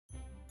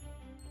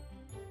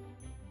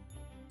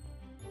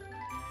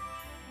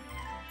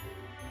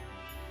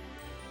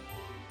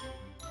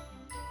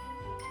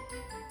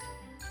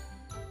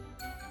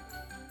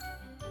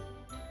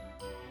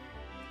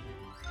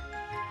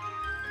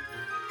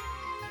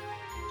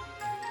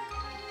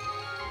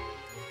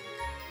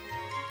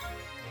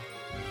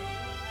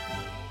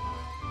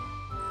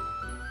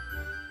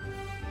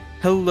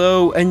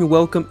Hello and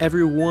welcome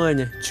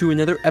everyone to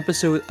another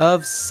episode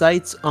of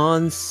Sights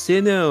on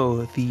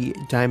Sinnoh, the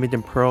Diamond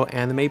and Pearl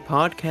anime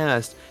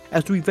podcast,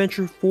 as we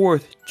venture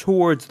forth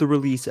towards the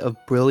release of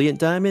Brilliant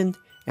Diamond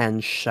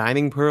and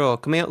Shining Pearl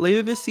coming out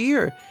later this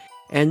year.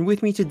 And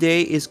with me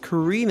today is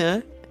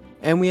Karina,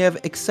 and we have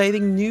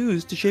exciting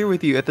news to share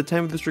with you. At the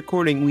time of this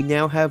recording, we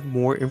now have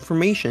more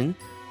information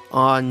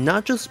on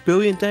not just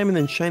Brilliant Diamond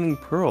and Shining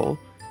Pearl,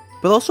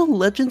 but also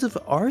Legends of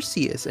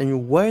Arceus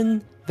and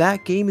when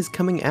that game is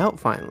coming out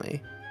finally.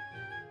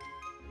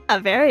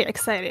 Very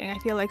exciting. I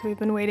feel like we've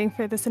been waiting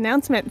for this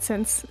announcement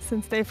since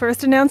they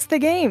first announced the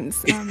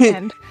games.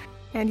 And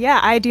yeah,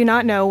 I do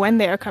not know when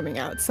they are coming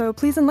out. So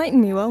please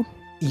enlighten me, Will.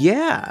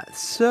 Yeah,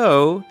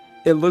 so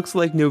it looks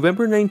like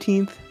November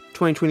 19th,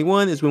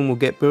 2021 is when we'll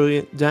get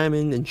Brilliant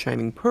Diamond and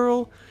Shining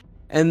Pearl.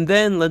 And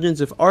then Legends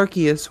of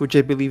Arceus, which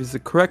I believe is the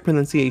correct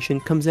pronunciation,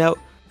 comes out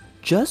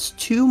just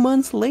 2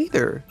 months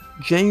later,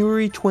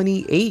 January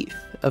 28th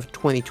of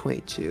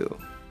 2022.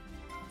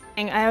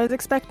 I was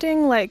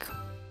expecting like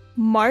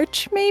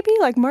March, maybe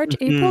like March,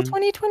 April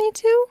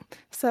 2022.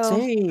 So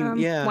Same,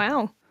 yeah.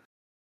 Wow.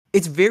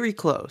 It's very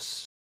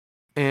close.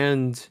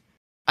 And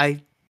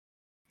I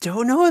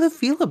don't know how to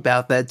feel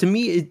about that. To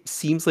me, it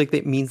seems like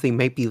that means they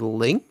might be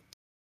linked.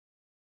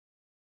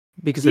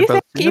 Because Do you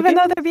think both even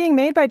though they're being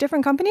made by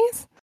different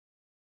companies?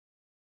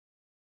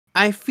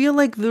 I feel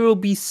like there will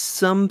be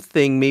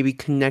something maybe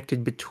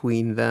connected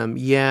between them.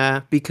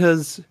 Yeah,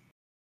 because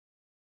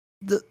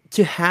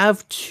to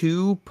have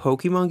two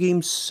Pokemon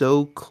games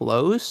so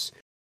close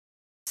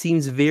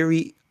seems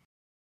very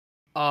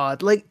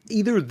odd. Like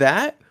either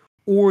that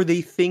or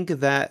they think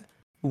that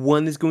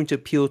one is going to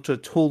appeal to a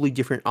totally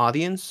different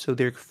audience, so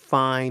they're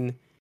fine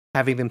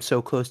having them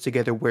so close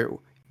together where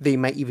they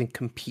might even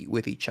compete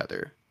with each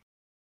other.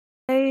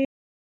 I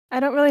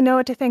don't really know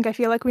what to think. I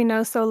feel like we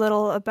know so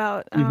little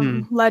about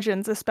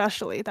Legends,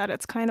 especially, that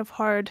it's kind of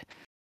hard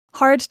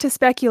to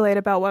speculate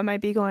about what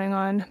might be going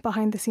on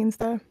behind the scenes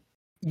there.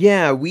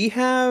 Yeah, we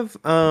have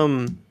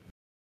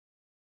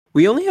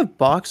we only have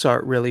box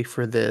art really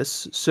for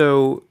this,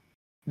 so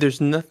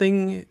there's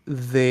nothing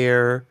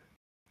there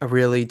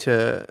really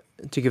to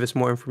give us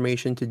more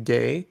information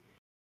today.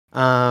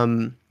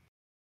 But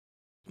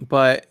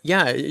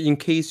yeah, in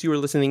case you were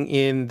listening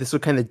in, this will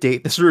kind of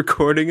date this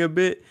recording a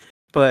bit,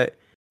 but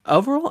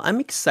overall I'm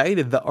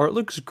excited. The art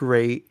looks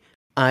great.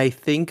 I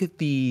think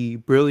the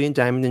Brilliant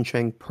Diamond and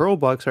Shining Pearl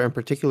box art in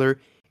particular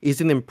is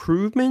an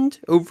improvement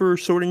over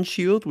Sword and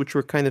Shield, which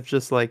were kind of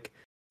just like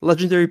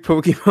legendary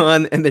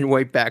Pokemon and then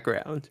white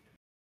background.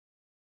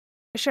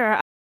 Sure.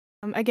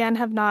 Again,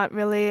 have not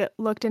really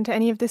looked into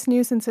any of this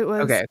news since it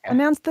was Okay.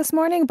 announced this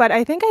morning, but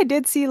I think I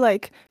did see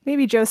like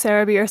maybe Joe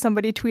Sarabi or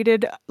somebody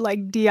tweeted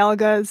like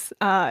Dialga's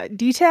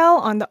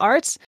detail on the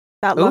art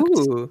that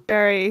looked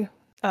very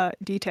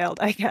detailed,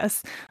 I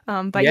guess.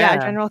 But yeah,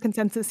 general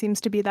consensus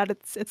seems to be that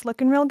it's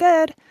looking real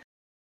good.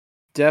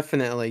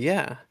 Definitely,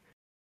 yeah.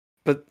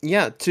 But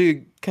yeah,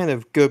 to kind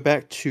of go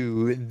back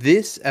to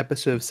this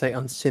episode of Sight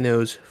on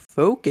Sinnoh's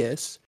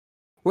focus,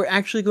 we're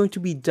actually going to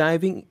be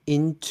diving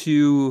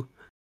into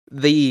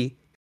the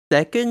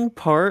second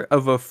part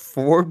of a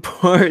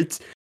 4-part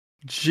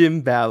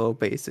gym battle,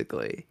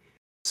 basically.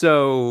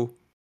 So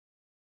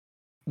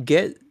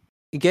get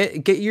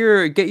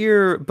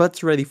your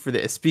butts ready for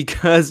this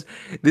because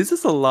this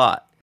is a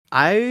lot.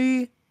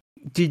 I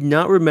did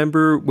not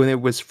remember when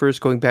it was first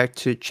going back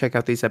to check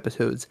out these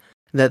episodes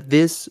that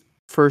this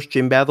first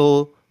gym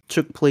battle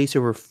took place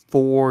over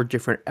 4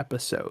 different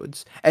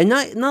episodes, and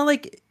not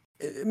like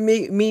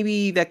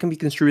maybe that can be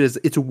construed as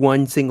it's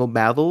one single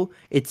battle.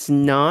 It's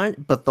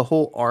not, but the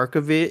whole arc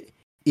of it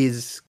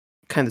is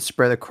kind of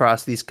spread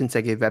across these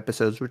consecutive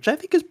episodes, which I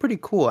think is pretty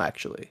cool,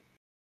 actually.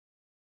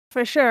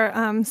 For sure.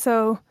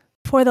 So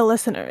for the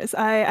listeners,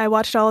 I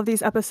watched all of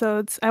these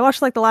episodes. I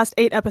watched like the last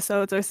 8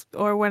 episodes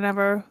or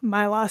whenever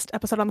my last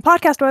episode on the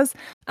podcast was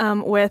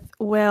with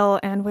Will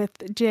and with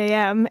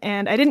JM.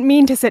 And I didn't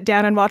mean to sit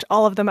down and watch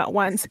all of them at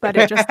once, but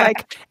it just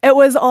like, it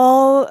was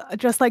all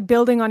just like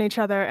building on each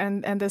other.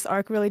 And this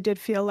arc really did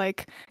feel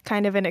like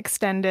kind of an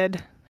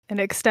extended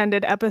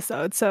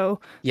episode. So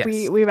Yes.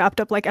 we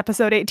wrapped up like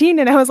episode 18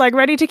 and I was like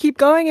ready to keep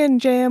going. And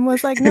JM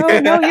was like, no,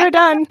 you're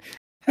done.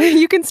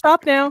 You can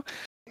stop now.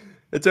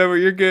 It's over.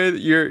 You're good.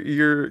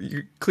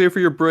 You're clear for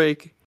your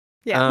break.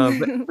 Yeah.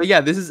 But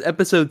yeah, this is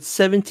episode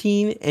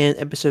 17 and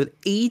episode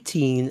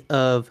 18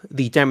 of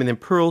the Diamond and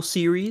Pearl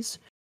series,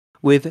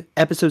 with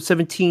episode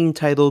 17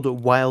 titled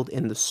Wild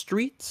in the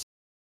Streets.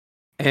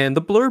 And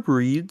the blurb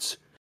reads,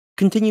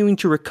 continuing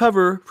to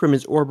recover from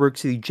his Orberg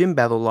City gym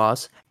battle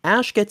loss,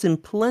 Ash gets in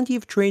plenty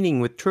of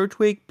training with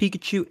Turtwig,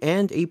 Pikachu,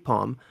 and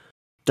Aipom.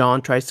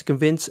 Dawn tries to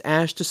convince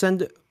Ash to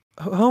send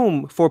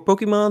home 4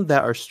 Pokemon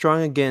that are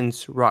strong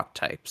against rock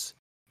types,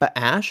 but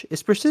Ash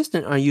is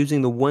persistent on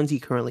using the ones he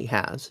currently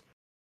has.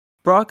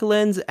 Brock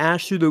lends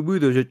Ash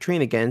Sudowoodo to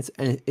train against,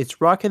 and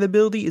its Rocket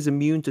ability is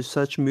immune to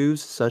such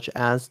moves such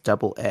as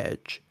Double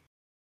Edge.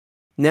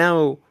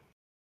 Now,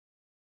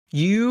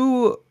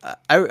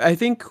 I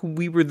think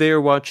we were there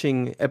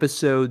watching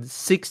episode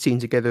 16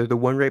 together, the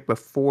one right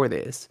before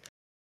this.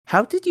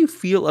 How did you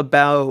feel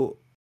about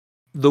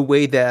the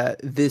way that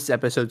this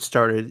episode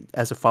started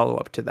as a follow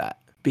up to that?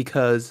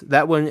 Because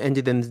that one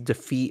ended in the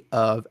defeat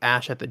of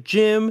Ash at the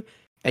gym,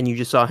 and you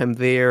just saw him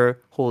there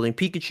holding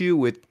Pikachu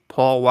with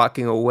Paul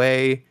walking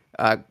away,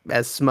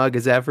 as smug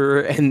as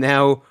ever, and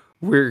now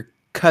we're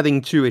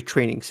cutting to a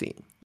training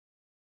scene.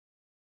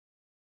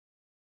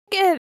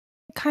 It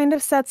kind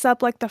of sets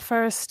up like the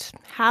first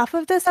half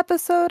of this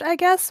episode, I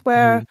guess,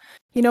 where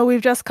Mhm.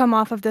 we've just come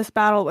off of this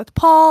battle with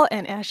Paul,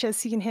 and Ash has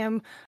seen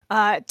him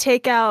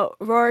take out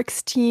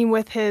Roark's team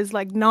with his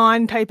like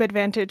non-type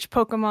advantage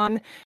Pokemon.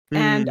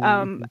 And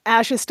Mhm.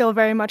 Ash is still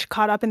very much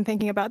caught up in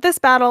thinking about this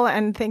battle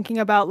and thinking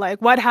about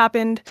like what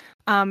happened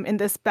in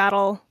this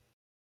battle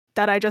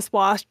that I just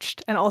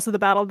watched, and also the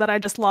battle that I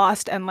just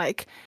lost, and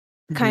like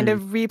kind Mhm.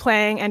 of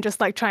replaying and just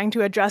like trying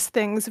to address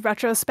things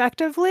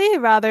retrospectively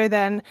rather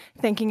than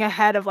thinking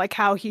ahead of like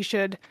how he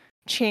should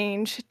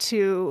change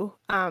to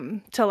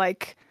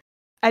like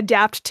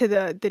adapt to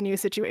the new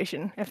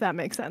situation, if that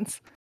makes sense.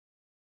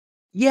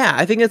 Yeah,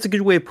 I think that's a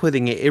good way of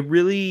putting it. It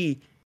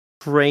really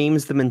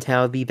frames the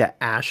mentality that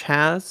Ash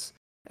has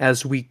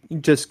as we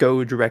just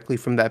go directly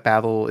from that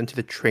battle into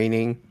the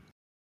training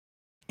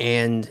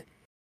and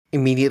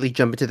immediately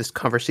jump into this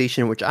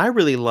conversation, which I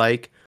really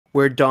like,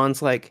 where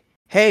Dawn's like,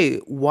 "Hey,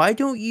 why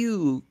don't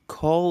you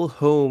call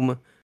home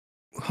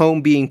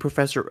being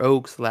Professor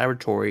Oak's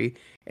laboratory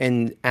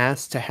and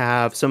ask to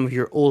have some of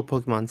your old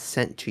Pokemon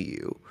sent to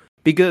you?"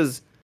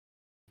 Because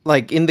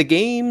like in the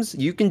games,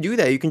 you can do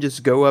that. You can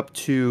just go up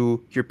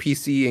to your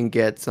PC and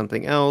get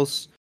something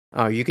else.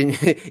 You can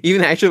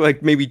even actually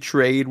like maybe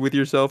trade with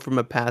yourself from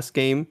a past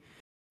game.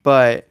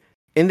 But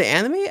in the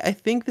anime, I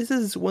think this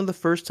is one of the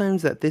first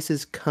times that this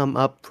has come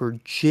up for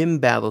gym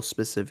battles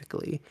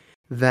specifically.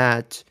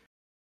 That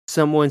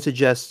someone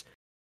suggests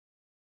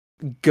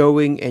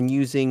going and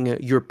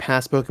using your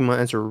past Pokemon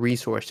as a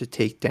resource to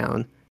take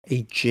down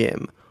a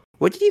gym.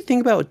 What did you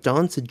think about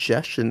Don's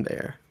suggestion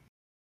there?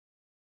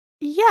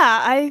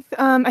 Yeah,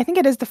 I think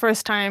it is the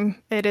first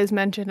time it is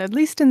mentioned, at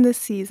least in this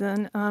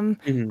season.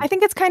 Mhm. I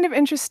think it's kind of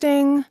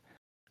interesting,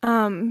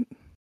 um,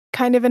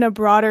 kind of in a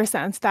broader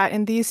sense, that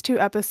in these two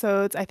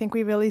episodes, I think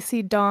we really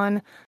see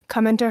Dawn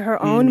come into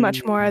her own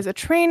much more Mhm. as a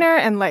trainer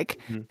and like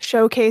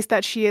showcase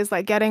that she is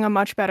like getting a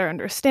much better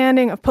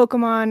understanding of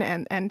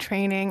Pokemon and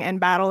training and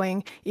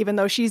battling, even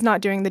though she's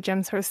not doing the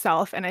gyms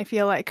herself. And I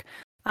feel like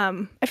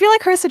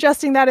her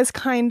suggesting that is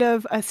kind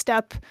of a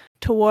step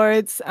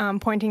towards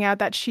pointing out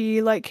that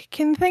she like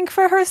can think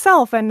for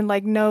herself and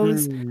like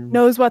knows Mhm.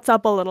 knows what's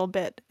up a little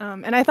bit.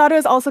 And I thought it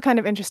was also kind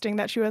of interesting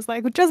that she was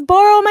like, just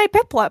borrow my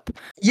Piplup,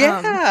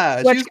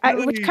 Yeah, she was which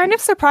really kind of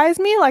surprised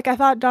me. Like I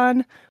thought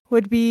Dawn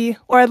would be,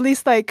 or at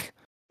least like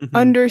mhm.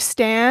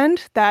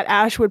 understand that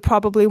Ash would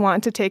probably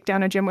want to take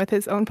down a gym with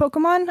his own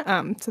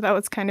Pokemon. So that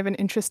was kind of an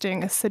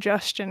interesting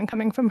suggestion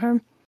coming from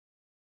her.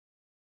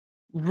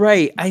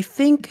 Right, I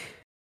think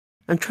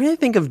I'm trying to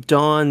think of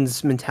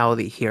Dawn's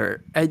mentality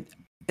here.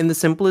 In the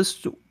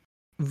simplest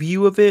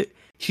view of it,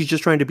 she's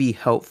just trying to be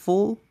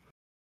helpful,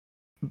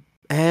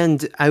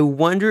 and I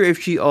wonder if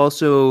she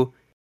also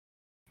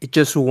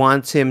just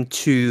wants him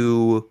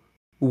to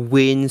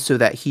win so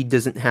that he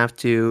doesn't have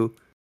to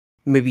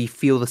maybe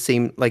feel the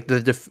same like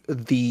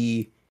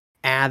the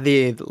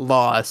added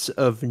loss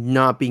of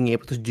not being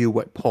able to do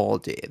what Paul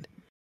did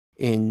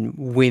in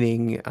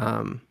winning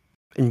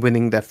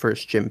that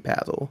first gym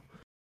battle.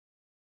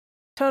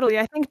 Totally.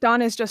 I think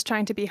Dawn is just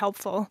trying to be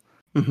helpful.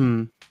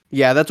 Hmm.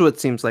 Yeah, that's what it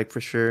seems like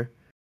for sure.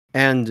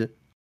 And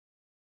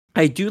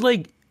I do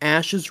like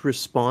Ash's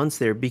response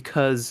there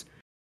because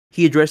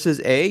he addresses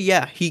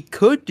yeah, he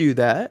could do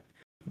that,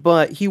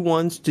 but he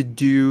wants to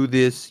do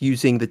this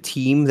using the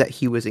team that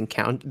he was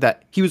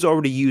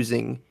already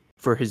using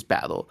for his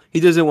battle. He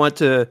doesn't want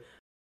to,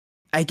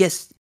 I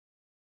guess,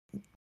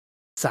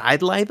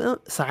 sideline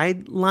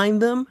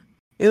them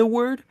in a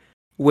word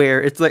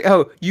where it's like,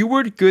 oh, you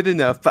weren't good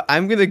enough, but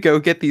I'm gonna go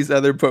get these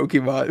other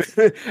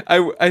Pokemon.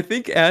 I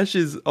think Ash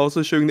is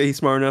also showing that he's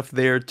smart enough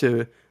there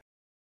to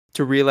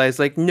realize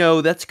like,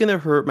 no, that's gonna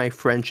hurt my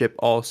friendship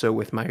also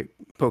with my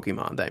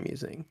Pokemon that I'm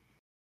using.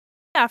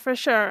 Yeah, for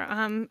sure.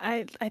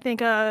 I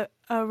think a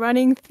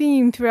running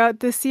theme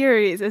throughout this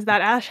series is that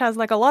Ash has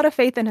like a lot of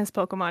faith in his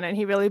Pokemon, and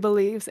he really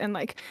believes in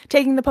like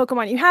taking the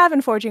Pokemon you have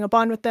and forging a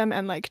bond with them,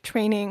 and like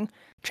training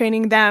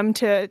them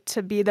to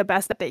be the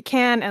best that they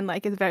can, and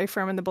like is very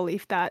firm in the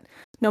belief that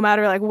no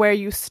matter like where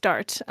you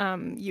start,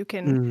 you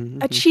can Mm-hmm.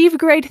 achieve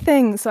great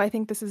things. So I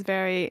think this is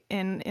very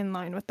in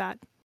line with that.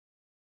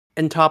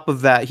 On top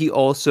of that, he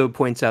also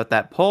points out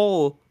that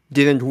Paul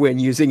didn't win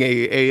using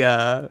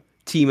a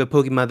team of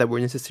Pokemon that were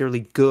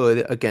necessarily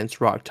good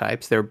against rock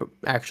types. There were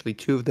actually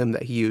two of them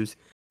that he used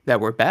that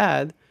were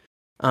bad,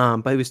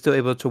 but he was still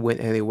able to win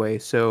anyway.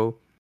 So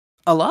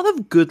a lot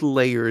of good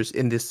layers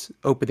in this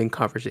opening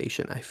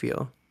conversation, I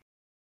feel.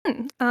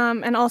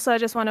 And also, I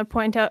just want to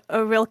point out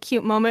a real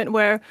cute moment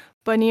where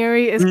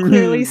Baneri is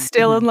clearly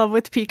still in love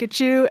with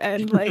Pikachu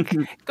and like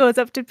goes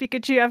up to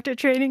Pikachu after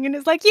training and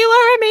is like, "You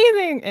are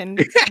amazing!"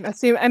 And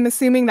I'm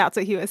assuming that's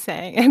what he was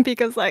saying. And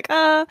Pika's like,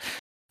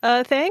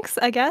 thanks,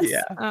 I guess."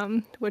 Yeah.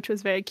 Which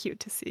was very cute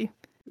to see.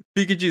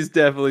 Pikachu's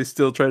definitely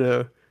still trying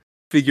to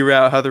figure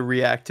out how to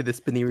react to this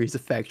Baneri's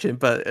affection,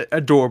 but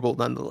adorable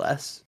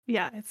nonetheless.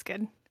 Yeah, it's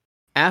good.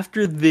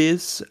 After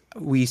this,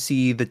 we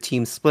see the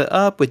team split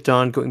up, with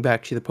Dawn going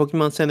back to the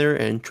Pokemon Center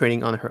and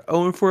training on her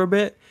own for a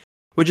bit,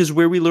 which is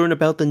where we learn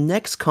about the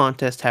next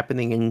contest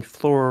happening in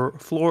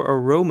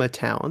Aroma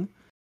Town.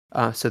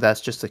 So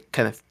that's just a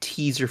kind of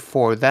teaser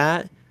for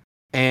that.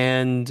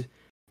 And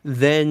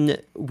then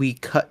we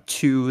cut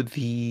to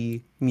the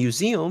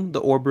museum,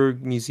 the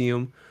Orberg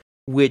Museum,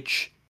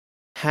 which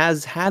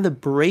has had a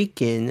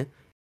break-in,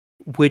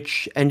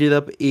 which ended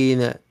up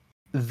in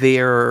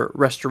their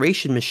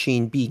restoration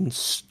machine being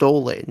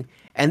stolen.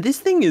 And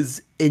this thing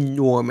is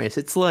enormous.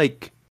 It's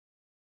like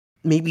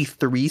maybe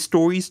 3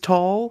 stories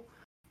tall.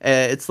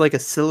 It's like a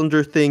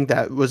cylinder thing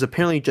that was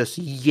apparently just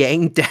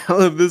yanked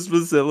out of this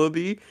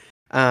facility.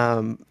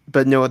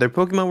 But no other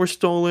Pokemon were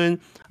stolen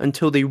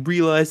until they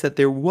realized that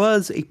there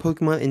was a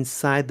Pokemon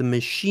inside the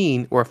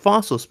machine, or a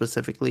fossil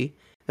specifically,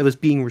 that was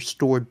being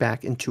restored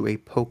back into a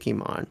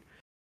Pokemon.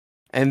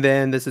 And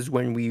then this is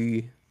when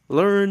we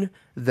learn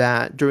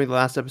that during the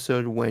last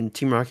episode, when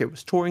Team Rocket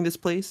was touring this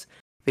place,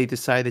 they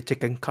decided to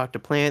concoct a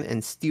plan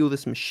and steal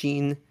this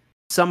machine.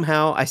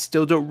 Somehow, I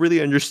still don't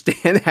really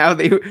understand how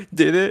they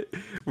did it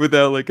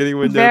without like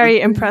anyone Very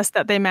noticing. impressed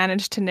that they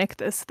managed to nick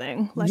this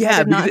thing. Like, I Yeah,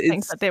 did because not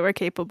think that they were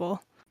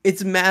capable.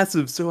 it's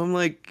massive. So I'm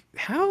like,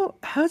 how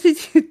did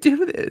you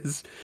do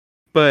this?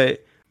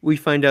 But we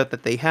find out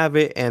that they have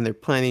it, and they're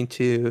planning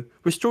to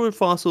restore the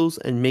fossils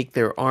and make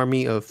their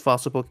army of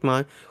fossil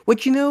Pokemon,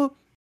 which,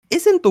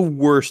 isn't the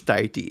worst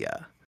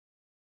idea.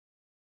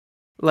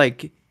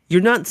 Like,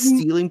 you're not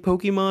stealing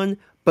Pokemon,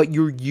 but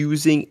you're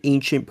using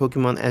ancient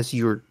Pokemon as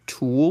your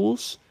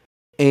tools,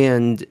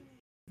 and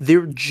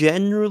they're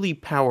generally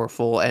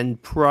powerful and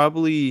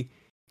probably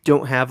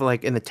don't have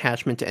like an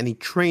attachment to any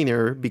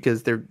trainer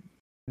because they're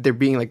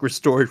being like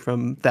restored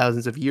from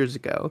thousands of years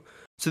ago.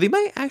 So they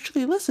might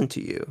actually listen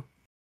to you.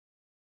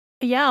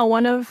 Yeah,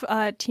 one of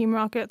Team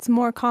Rocket's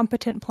more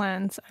competent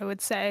plans, I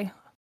would say.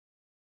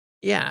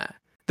 Yeah.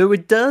 Though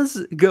it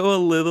does go a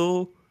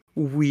little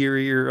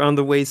weirier on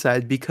the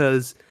wayside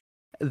because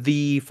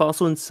the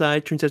fossil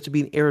inside turns out to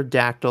be an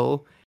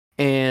Aerodactyl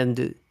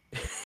and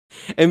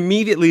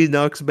immediately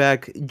knocks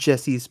back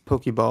Jessie's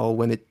Pokeball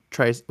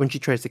when she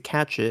tries to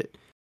catch it.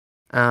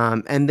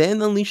 And then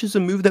unleashes a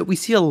move that we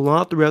see a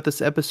lot throughout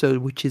this episode,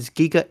 which is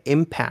Giga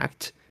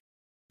Impact.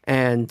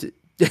 And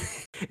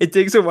it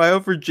takes a while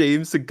for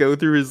James to go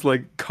through his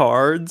like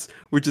cards,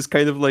 which is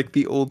kind of like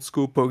the old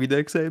school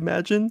Pokédex, I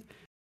imagine.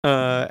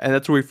 And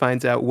that's where he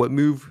finds out what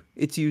move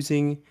it's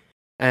using,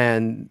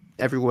 and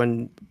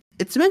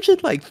it's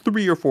mentioned like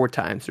 3 or 4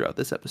 times throughout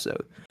this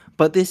episode.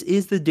 But this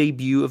is the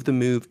debut of the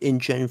move in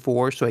Gen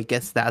 4, so I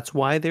guess that's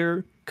why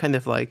they're kind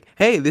of like,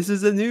 hey, this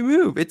is a new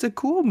move. It's a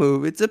cool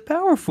move. It's a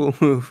powerful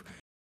move,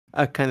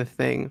 kind of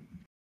thing.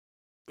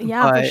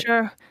 Yeah, for But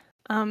sure.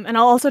 And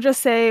I'll also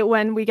just say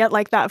when we get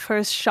like that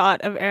first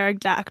shot of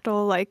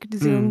Aerodactyl like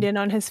zoomed in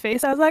on his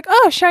face, I was like,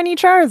 oh, shiny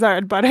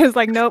Charizard. But I was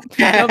like, nope,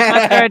 nope,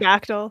 that's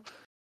Aerodactyl.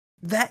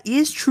 That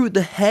is true.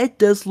 The head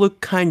does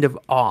look kind of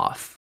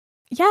off.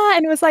 Yeah,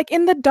 and it was like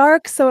in the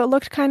dark, so it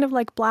looked kind of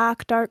like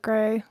black, dark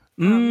gray.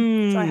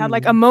 So I had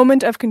like a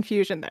moment of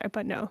confusion there,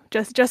 but no,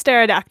 just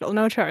Aerodactyl,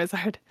 no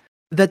Charizard.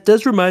 That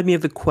does remind me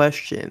of the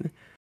question.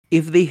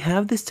 If they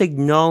have this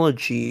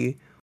technology,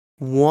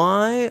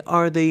 why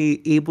are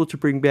they able to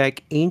bring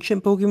back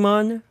ancient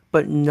Pokemon,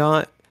 but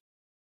not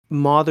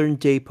modern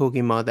day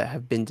Pokemon that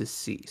have been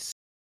deceased?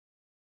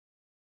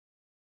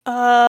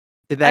 Did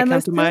that I'm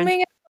come to mind?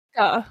 assuming it's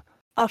like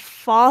a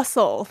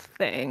fossil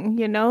thing,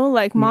 you know?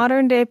 Like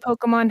modern day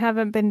Pokemon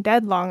haven't been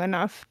dead long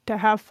enough to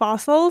have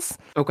fossils.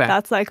 Okay.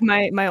 That's like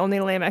my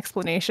only lame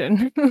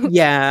explanation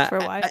Yeah. for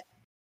why.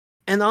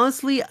 And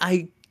honestly,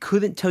 I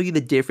couldn't tell you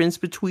the difference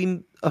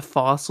between a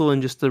fossil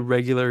and just a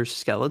regular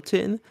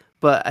skeleton,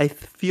 but I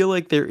feel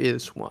like there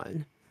is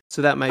one.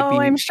 So that might Oh, be.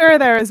 I'm sure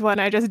there is one.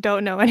 I just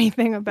don't know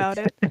anything about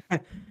it.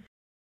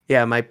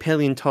 Yeah, my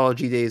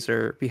paleontology days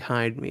are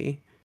behind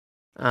me.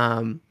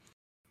 Um,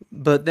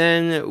 but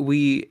then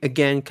we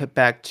again cut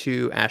back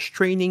to Ash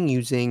training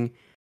using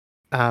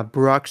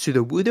Brock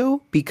Sudowoodo,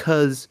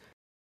 because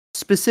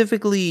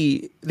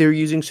specifically they're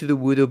using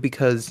Sudowoodo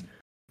because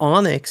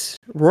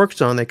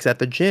Roark's Onyx at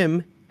the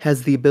gym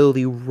has the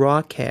ability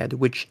Rockhead,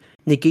 which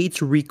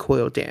negates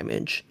recoil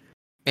damage.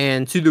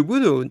 And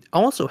Sudowoodo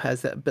also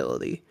has that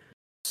ability.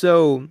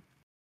 So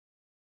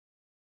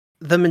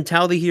the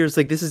mentality here is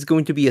like this is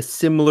going to be a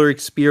similar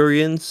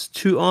experience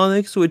to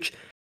Onyx, which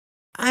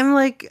I'm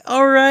like,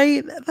 all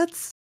right,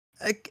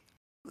 like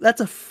that's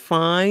a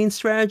fine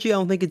strategy. I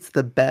don't think it's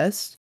the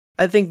best.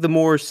 I think the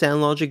more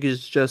sound logic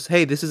is just,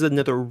 hey, this is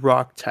another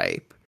rock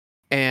type,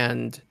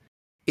 and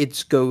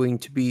it's going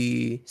to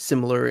be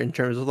similar in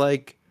terms of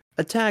like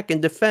attack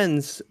and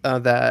defense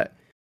that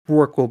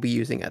Roark will be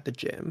using at the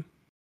gym.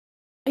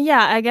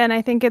 Yeah, again,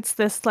 I think it's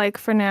this like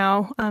for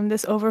now,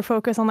 this over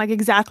focus on like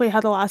exactly how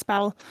the last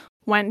battle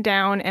went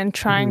down and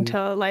trying Mhm.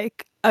 to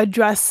like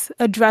address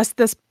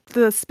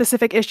the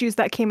specific issues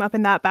that came up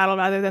in that battle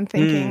rather than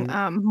thinking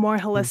Mm. more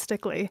Mm.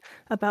 holistically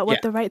about Yeah.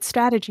 what the right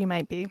strategy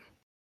might be.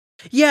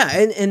 Yeah,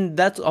 and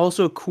that's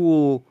also a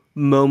cool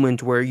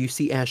moment where you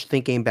see Ash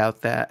thinking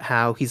about that,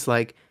 how he's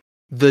like,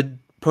 the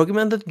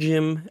Pokemon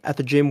at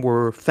the gym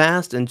were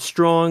fast and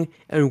strong,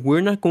 and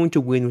we're not going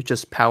to win with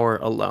just power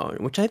alone,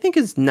 which I think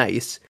is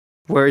nice,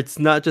 where it's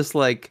not just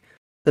like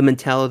the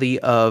mentality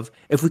of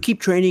if we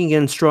keep training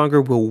again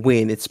stronger, we'll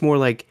win. It's more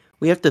like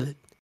we have to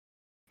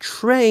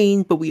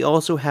train, but we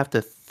also have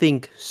to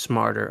think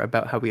smarter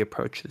about how we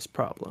approach this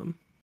problem.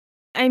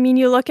 I mean,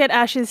 you look at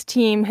Ash's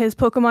team, his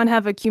Pokemon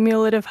have a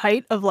cumulative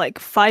height of like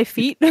 5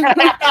 feet.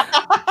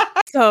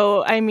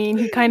 So, I mean,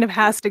 he kind of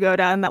has to go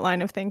down that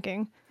line of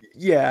thinking.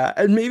 Yeah,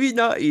 and maybe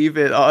not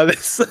even,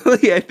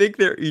 honestly. I think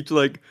they're each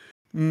like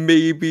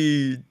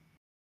maybe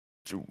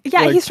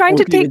Yeah, like he's trying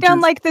to 14 take down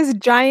inches. like this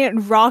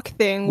giant rock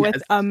thing with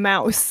Yes. a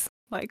mouse.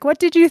 Like, what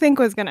did you think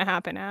was going to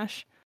happen,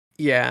 Ash?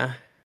 Yeah.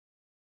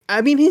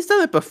 I mean, he's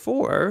done it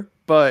before,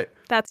 but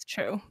That's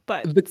true,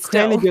 but the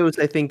still. Cranidos,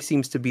 I think,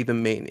 seems to be the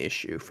main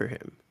issue for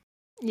him.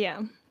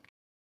 Yeah.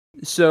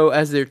 So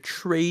as they're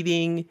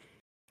trading,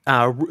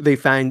 they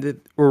find that,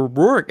 or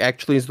Rourke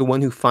actually is the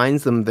one who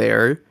finds them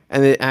there,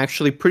 and they're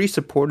actually pretty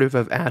supportive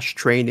of Ash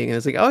training. And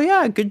it's like, oh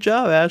yeah, good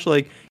job, Ash.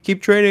 Like,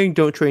 keep training,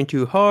 don't train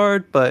too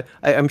hard, but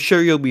I'm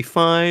sure you'll be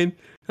fine.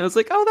 And I was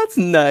like, oh, that's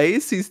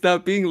nice. He's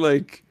not being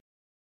like,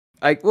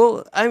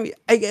 well, I mean,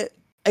 I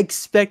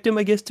expect him,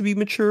 I guess, to be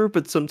mature,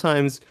 but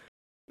sometimes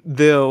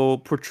they'll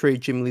portray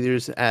gym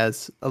leaders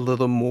as a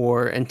little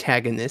more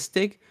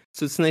antagonistic.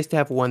 So it's nice to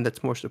have one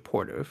that's more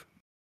supportive.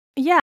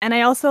 Yeah, and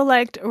I also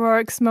liked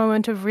Rourke's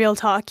moment of real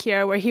talk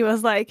here where he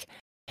was like,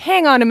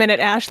 hang on a minute,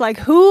 Ash, like,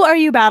 who are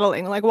you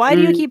battling? Like, why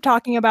do you Mm, keep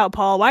talking about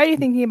Paul? Why are you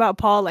thinking about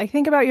Paul? Like,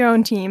 think about your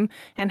own team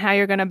and how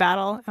you're going to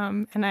battle.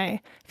 And I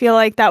feel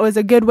like that was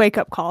a good wake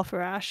up call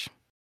for Ash.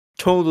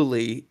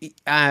 Totally.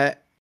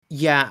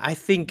 Yeah, I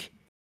think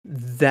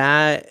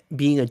that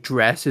being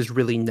addressed is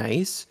really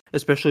nice,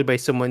 especially by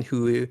someone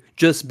who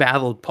just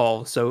battled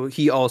Paul, so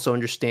he also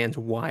understands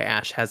why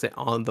Ash has it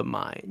on the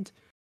mind.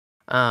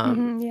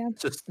 Yeah.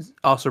 So it's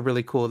also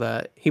really cool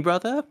that he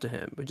brought that up to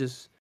him, which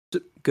is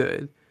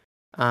good.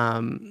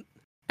 Um,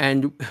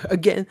 and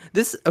again,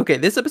 this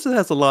episode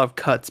has a lot of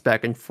cuts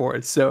back and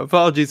forth, so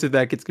apologies if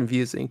that gets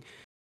confusing.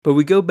 But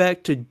we go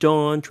back to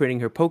Dawn training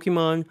her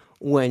Pokemon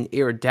when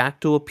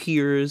Aerodactyl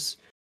appears,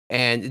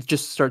 and it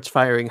just starts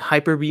firing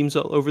hyper beams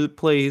all over the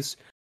place.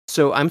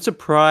 So I'm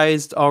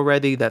surprised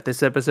already that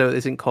this episode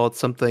isn't called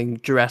something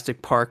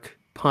Jurassic Park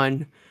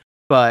pun,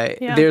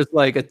 but Yeah. there's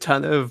like a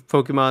ton of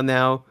Pokemon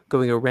now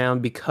going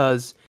around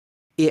because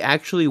it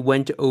actually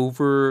went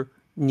over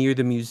near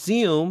the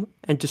museum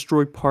and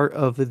destroyed part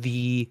of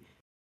the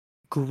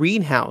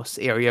greenhouse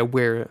area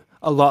where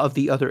a lot of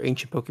the other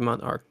ancient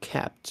Pokemon are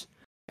kept.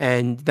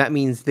 And that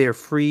means they're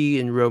free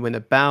and roaming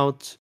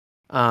about.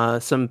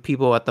 Some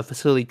people at the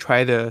facility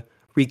try to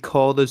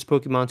recall those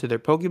Pokemon to their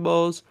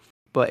Pokeballs,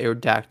 but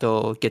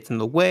Aerodactyl gets in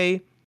the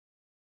way.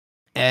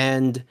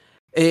 And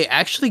it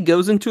actually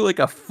goes into like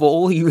a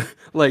full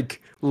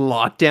like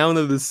lockdown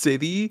of the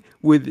city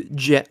with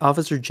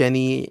Officer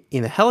Jenny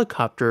in a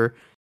helicopter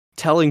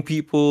telling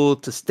people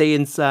to stay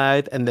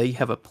inside, and they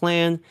have a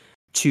plan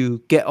to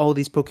get all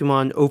these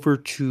Pokemon over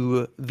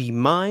to the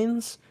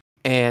mines,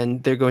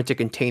 and they're going to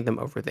contain them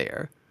over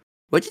there.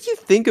 What did you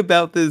think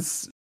about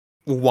this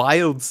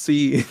wild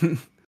scene?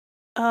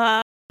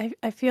 Uh,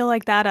 I feel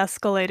like that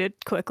escalated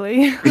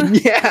quickly.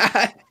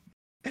 Yeah,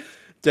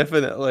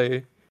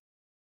 definitely.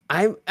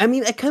 I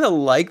mean, I kind of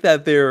like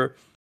that they're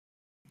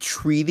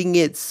treating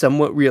it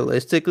somewhat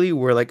realistically,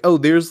 where like, oh,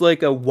 there's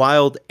like a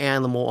wild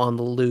animal on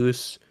the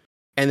loose,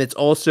 and it's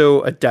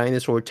also a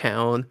dinosaur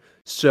town,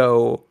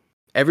 so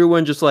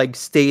everyone just like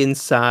stay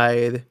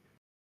inside.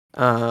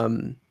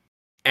 um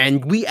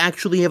and we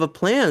actually have a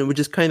plan, which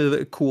is kind of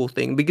a cool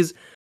thing, because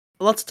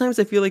lots of times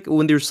I feel like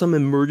when there's some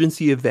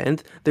emergency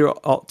event, they're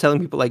all telling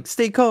people like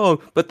stay calm,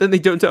 but then they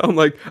don't tell them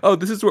like, oh,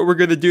 this is what we're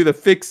gonna do to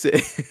fix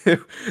it.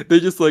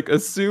 They just like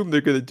assume they're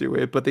gonna do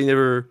it, but they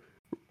never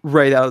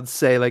right out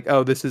say like,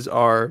 oh, this is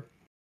our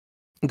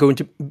going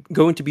to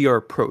going to be our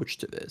approach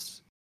to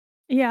this.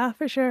 Yeah,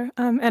 for sure.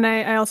 And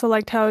I also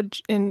liked how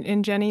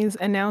in Jenny's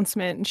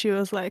announcement, she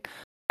was like,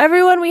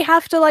 "Everyone, we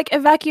have to like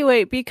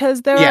evacuate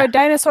because there Yeah. are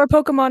dinosaur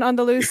Pokemon on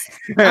the loose,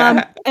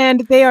 and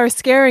they are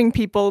scaring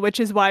people, which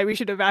is why we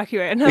should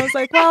evacuate." And I was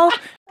like, "Well,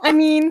 I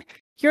mean,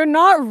 you're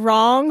not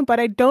wrong, but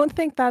I don't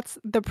think that's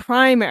the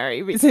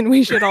primary reason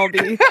we should all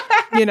be,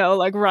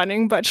 like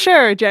running. But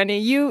sure, Jenny,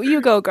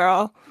 you go,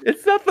 girl."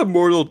 It's not the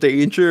mortal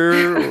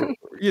danger,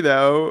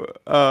 or,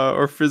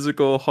 or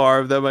physical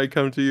harm that might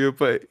come to you,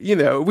 but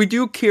we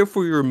do care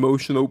for your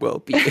emotional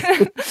well-being.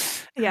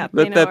 Yeah,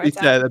 they Let know that where be it's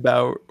at. said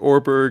about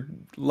Orberg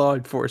law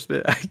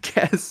enforcement, I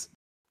guess.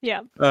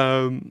 Yeah.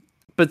 Um,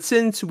 but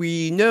since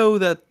we know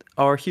that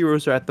our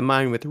heroes are at the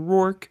mine with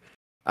Roark.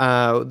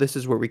 This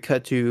is where we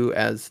cut to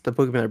as the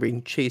Pokemon are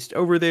being chased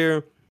over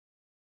there.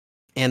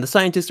 And the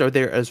scientists are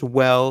there as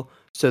well.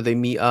 So they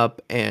meet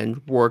up, and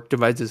Roark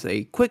devises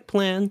a quick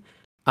plan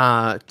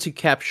to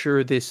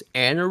capture this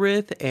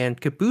Anorith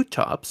and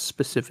Kabutops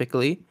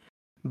specifically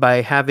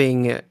by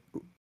having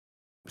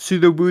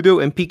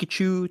Sudowoodo and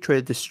Pikachu try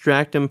to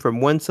distract them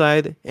from one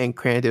side and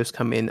Cranidos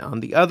come in on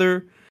the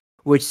other,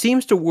 which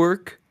seems to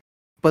work.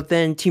 But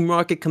then Team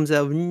Rocket comes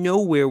out of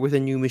nowhere with a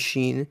new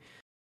machine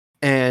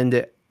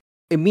and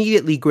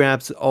immediately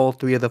grabs all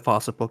three of the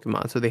fossil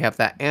Pokemon. So they have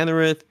that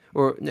Anorith,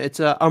 or it's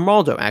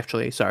Armaldo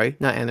actually, sorry,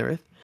 not Anorith.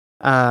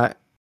 Uh,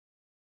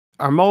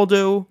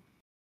 Armaldo,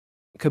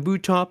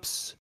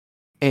 Kabutops,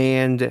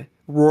 and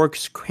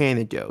Roark's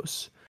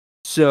Cranidos.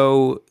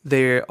 So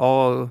they're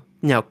all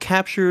now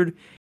captured,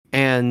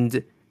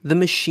 and the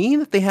machine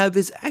that they have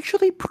is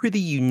actually pretty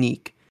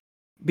unique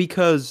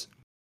because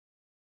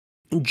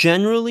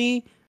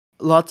generally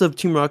lots of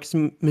Team Rocket's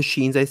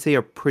machines I say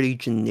are pretty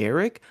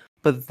generic,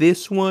 but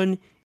this one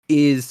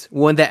is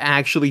one that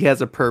actually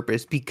has a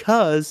purpose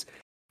because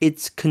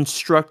it's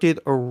constructed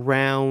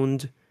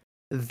around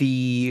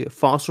the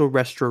fossil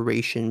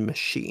restoration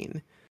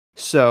machine.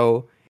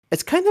 So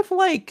it's kind of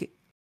like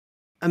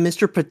a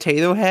Mr.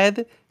 Potato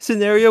Head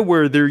scenario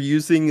where they're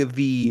using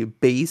the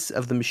base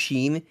of the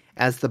machine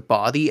as the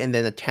body and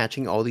then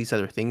attaching all these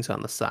other things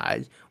on the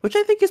side, which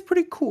I think is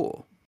pretty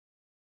cool.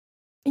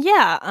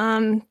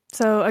 Yeah,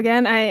 so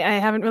again, I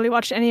haven't really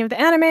watched any of the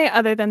anime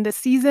other than this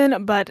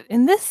season, but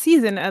in this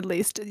season at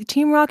least,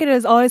 Team Rocket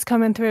is always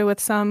coming through with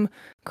some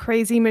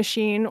crazy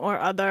machine or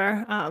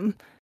other,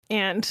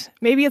 and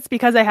maybe it's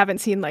because I haven't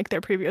seen like their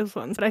previous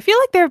ones, but I feel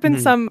like there have been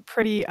Mhm. some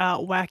pretty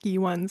wacky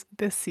ones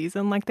this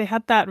season. Like they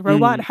had that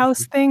robot Mhm.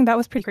 house thing that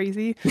was pretty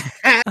crazy.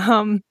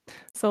 Um,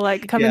 so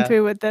like coming Yeah.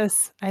 through with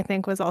this, I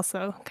think was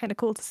also kind of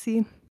cool to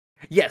see.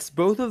 Yes,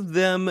 both of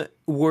them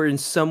were in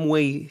some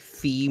way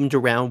themed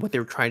around what they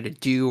were trying to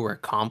do or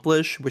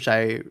accomplish, which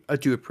I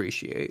do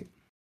appreciate.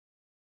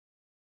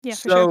 Yeah,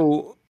 for sure.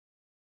 So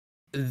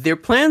their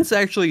plan's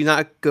actually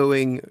not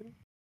going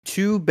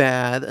too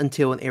bad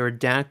until an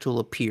Aerodactyl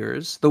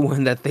appears, the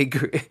one that they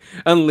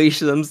unleash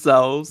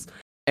themselves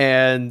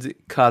and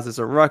causes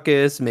a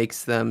ruckus,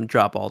 makes them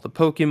drop all the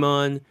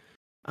Pokemon.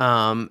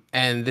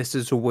 And this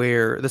is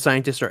where the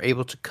scientists are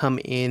able to come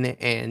in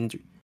and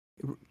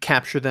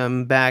capture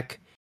them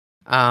back.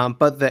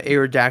 But the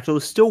Aerodactyl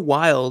is still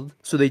wild,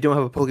 so they don't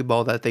have a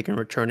Pokeball that they can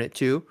return it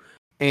to,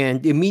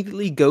 and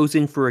immediately goes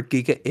in for a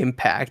Giga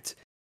Impact,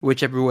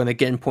 which everyone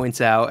again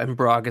points out, and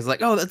Brock is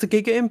like, "Oh, that's a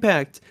Giga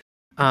Impact."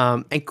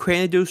 And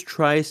Cranidos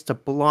tries to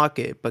block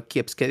it, but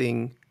keeps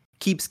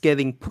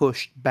getting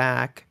pushed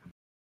back,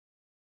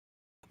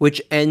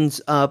 which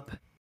ends up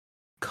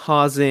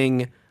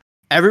causing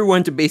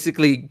everyone to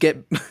basically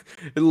get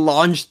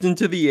launched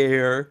into the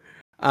air,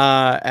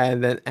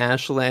 and then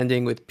Ash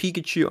landing with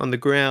Pikachu on the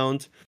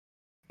ground.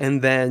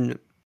 And then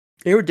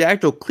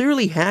Aerodactyl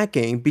clearly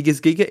hacking because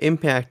Giga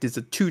Impact is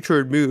a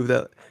two-turn move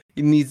that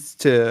it needs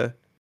to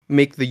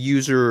make the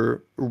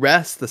user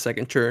rest the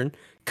second turn,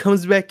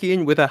 comes back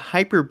in with a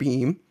Hyper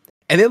Beam,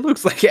 and it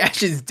looks like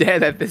Ash is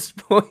dead at this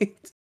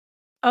point.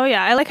 Oh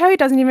yeah, I like how he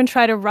doesn't even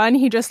try to run.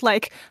 He just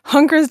like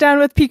hunkers down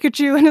with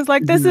Pikachu and is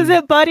like, "This is Mhm.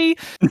 it, buddy."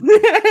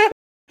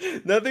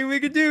 Nothing we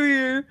can do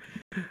here.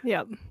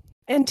 Yep.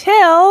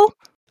 Until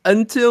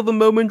Until the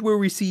moment where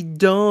we see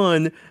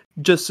Dawn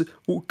just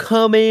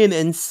come in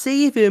and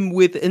save him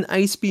with an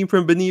Ice Beam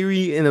from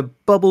Baniri and a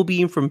Bubble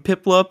Beam from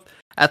Piplup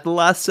at the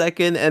last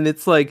second, and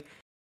it's like,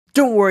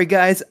 don't worry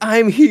guys,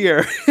 I'm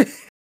here.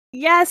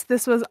 yes,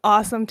 this was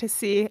awesome to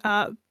see.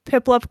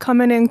 Piplup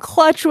coming in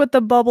clutch with the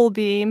bubble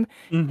beam.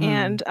 Mm-hmm.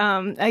 And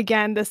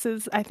again, this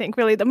is I think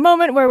really the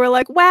moment where we're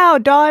like, wow,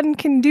 Dawn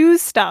can do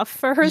stuff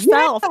for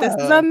herself. This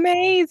is Yeah.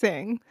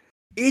 amazing.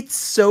 It's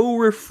so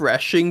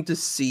refreshing to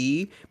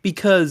see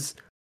because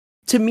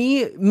to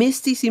me,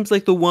 Misty seems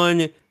like the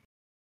one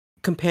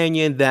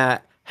companion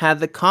that had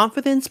the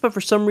confidence, but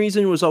for some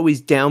reason was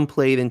always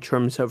downplayed in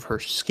terms of her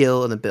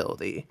skill and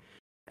ability.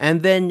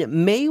 And then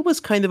May was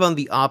kind of on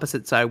the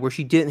opposite side where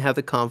she didn't have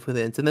the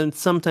confidence and then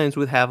sometimes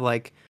would have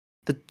like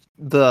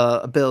the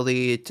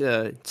ability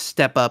to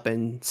step up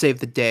and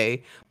save the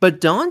day.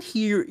 But Dawn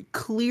here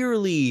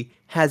clearly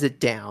has it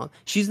down.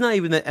 She's not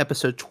even at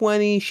episode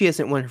 20. She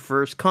hasn't won her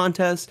first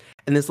contest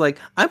and it's like,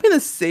 I'm going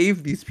to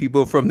save these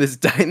people from this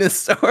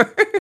dinosaur.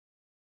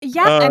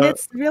 Yeah, and uh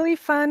it's really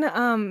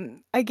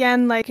fun.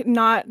 Again, like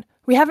not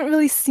we haven't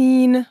really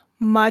seen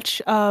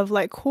much of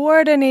like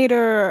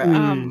coordinator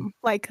mm,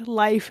 like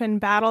life and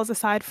battles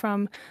aside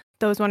from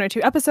those one or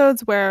two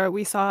episodes where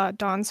we saw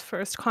Dawn's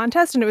first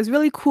contest and it was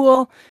really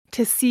cool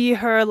to see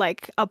her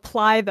like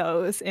apply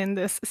those in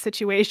this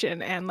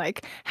situation and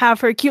like have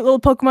her cute little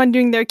Pokemon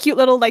doing their cute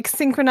little like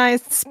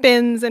synchronized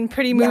spins and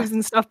pretty yes. moves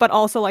and stuff, but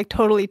also like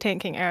totally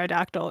tanking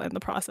Aerodactyl in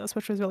the process,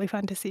 which was really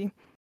fun to see.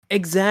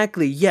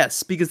 Exactly,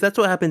 yes, because that's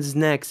what happens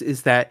next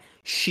is that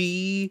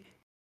she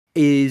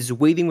is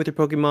waiting with her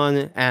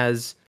Pokemon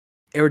as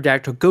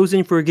Aerodactyl goes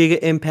in for a Giga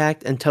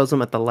Impact and tells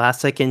them at the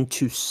last second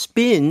to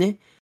spin,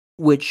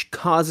 which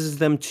causes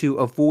them to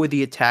avoid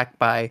the attack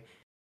by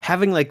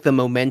having like the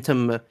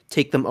momentum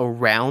take them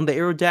around the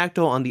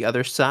Aerodactyl on the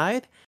other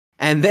side.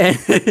 And then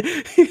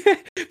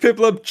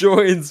Piplup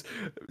joins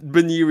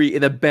Baniri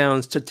in a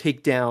bounce to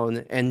take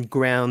down and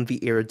ground the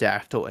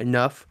Aerodactyl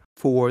enough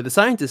for the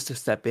scientists to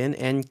step in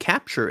and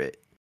capture it.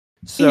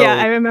 Yeah,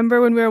 I So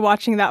remember when we were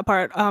watching that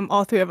part,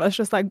 all three of us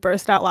just like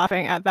burst out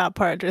laughing at that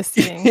part, just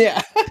seeing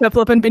yeah,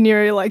 Piplup and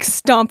Baniri like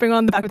stomping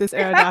on the back of this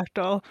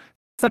Aerodactyl.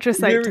 Such a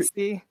sight to very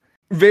see.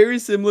 very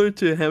similar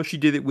to how she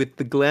did it with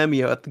the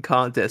Glamio at the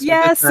contest,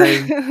 but this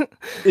Yes. time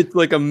it's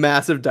like a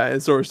massive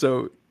dinosaur,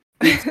 so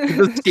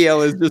the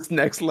scale is just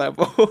next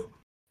level.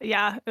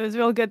 Yeah, it was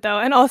real good though.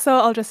 And also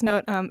I'll just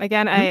note,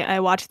 again, I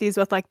watched these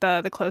with like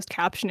the closed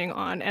captioning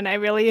on, and I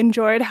really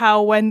enjoyed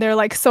how when they're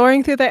like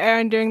soaring through the air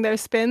and doing their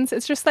spins,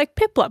 it's just like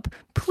Piplup,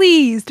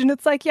 pleased. And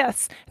it's like,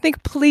 yes, I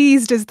think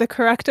pleased is the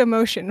correct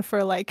emotion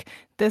for like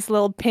this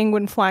little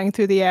penguin flying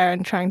through the air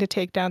and trying to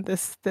take down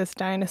this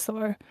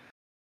dinosaur.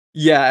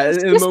 Yeah,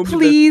 It's in a just moment that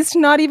pleased,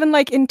 not even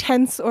like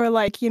intense or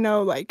like,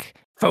 like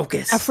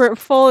focus.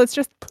 effortful. It's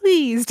just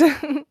pleased.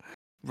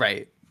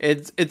 Right.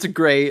 It's a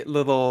great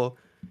little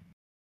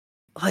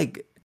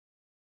like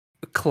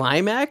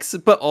climax,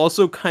 but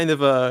also kind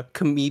of a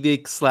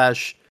comedic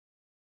slash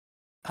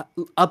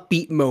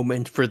upbeat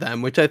moment for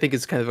them, which I think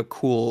is kind of a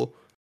cool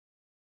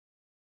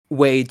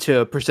way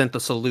to present the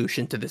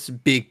solution to this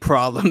big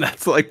problem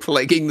that's like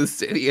plaguing the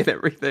city and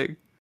everything.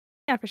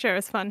 Yeah, for sure.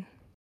 It's fun.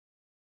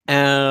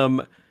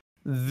 Um,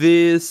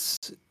 this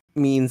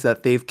means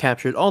that they've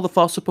captured all the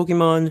fossil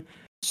Pokemon,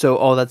 so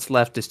all that's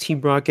left is Team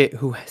Rocket,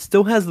 who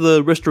still has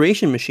the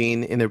restoration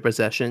machine in their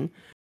possession.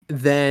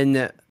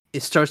 Then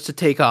it starts to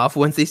take off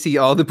once they see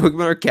all the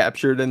Pokemon are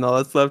captured, and all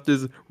that's left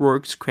is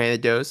Roark's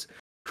Cranidos,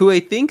 who I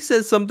think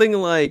says something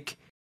like,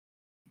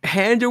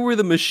 hand over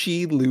the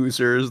machine,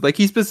 losers. Like,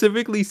 he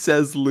specifically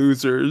says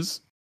losers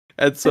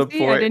at Does some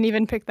he? I point. didn't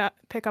even pick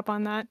up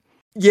on that.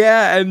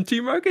 Yeah, and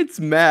Team Rocket's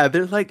mad.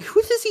 They're like,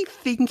 who does he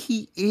think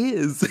he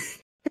is?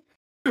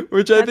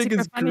 Which I That's think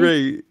super is funny.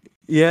 great.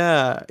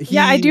 Yeah,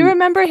 Yeah, I do he.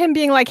 remember him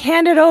being like,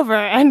 hand it over,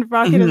 and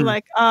Rocket is Mhm.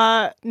 like,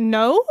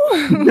 no.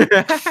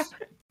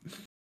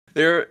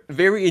 They're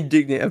very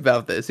indignant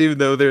about this, even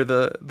though they're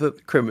the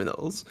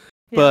criminals.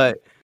 Yeah.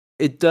 But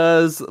it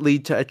does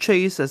lead to a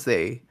chase as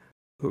they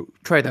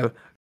try to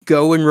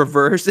go in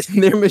reverse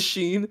in their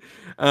machine.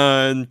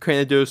 And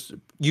Cranidos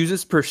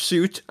uses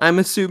Pursuit, I'm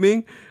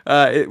assuming,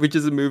 which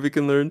is a move we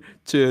can learn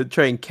to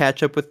try and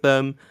catch up with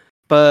them.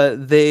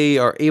 But they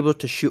are able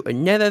to shoot a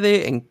net at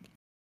it and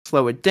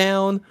slow it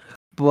down.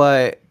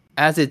 But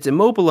as it's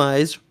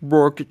immobilized,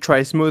 Rourke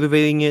tries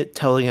motivating it,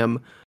 telling him,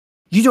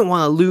 "You don't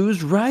want to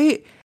lose,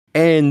 right?"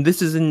 And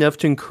this is enough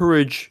to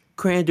encourage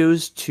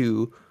Cranidos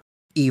to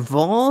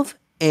evolve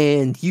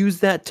and use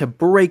that to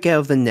break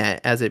out of the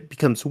net as it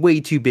becomes way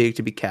too big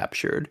to be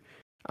captured.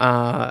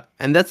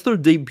 And that's the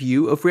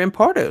debut of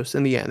Rampardos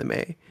in the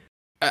anime.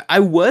 I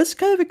was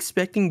kind of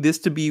expecting this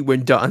to be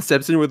when Dawn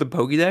steps in with a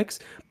Pokédex,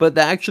 but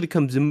that actually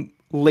comes in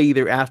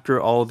later after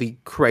all the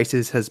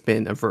crisis has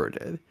been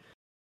averted.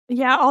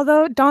 Yeah,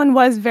 although Dawn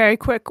was very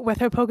quick with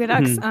her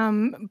Pokedex,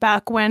 Mhm.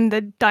 back when the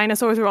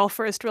dinosaurs were all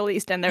first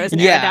released and there was an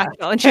Yeah.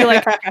 Aerodactyl, and she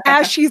like,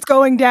 as she's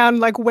going down,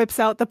 like whips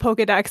out the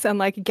Pokedex and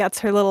like gets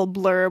her little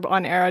blurb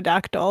on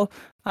Aerodactyl,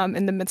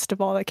 in the midst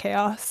of all the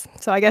chaos.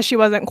 So I guess she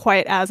wasn't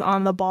quite as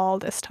on the ball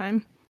this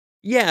time.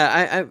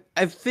 Yeah,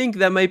 I think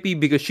that might be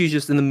because she's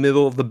just in the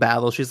middle of the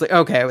battle. She's like,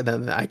 okay, well,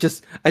 then I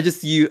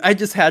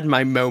just had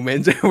my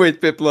moment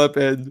with Piplup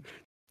and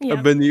Yeah.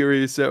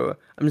 Baniri, so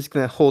I'm just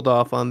gonna hold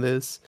off on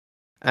this.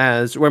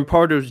 As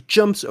Rampardos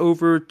jumps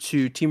over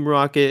to Team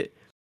Rocket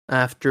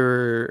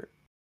after,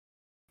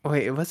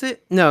 wait, was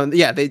it? No,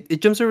 yeah,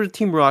 it jumps over to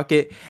Team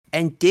Rocket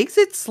and digs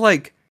its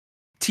like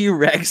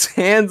T-Rex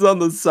hands on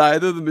the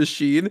side of the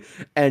machine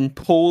and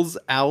pulls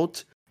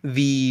out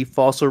the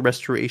fossil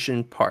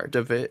restoration part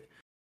of it.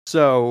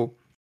 So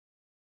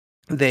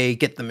they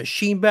get the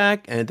machine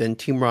back, and then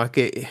Team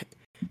Rocket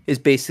is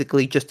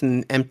basically just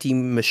in an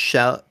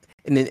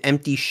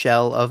empty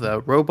shell of a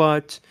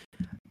robot.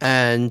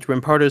 And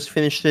Rampardos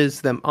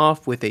finishes them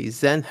off with a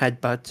Zen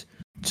headbutt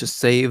to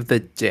save the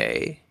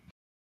day.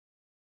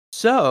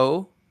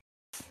 So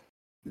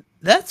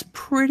that's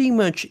pretty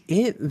much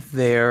it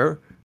there.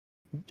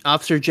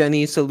 Officer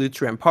Jenny salutes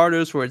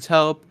Rampardos for its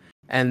help,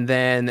 and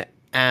then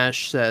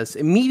Ash says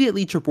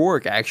immediately to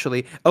Rourke,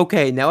 actually,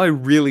 okay, now I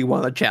really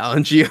want to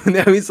challenge you.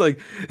 Now he's like,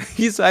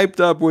 he's hyped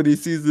up when he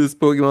sees this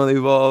Pokemon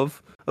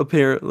evolve,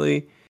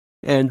 apparently.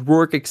 And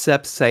Rourke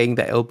accepts, saying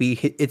that it'll be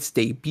its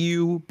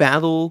debut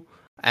battle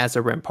as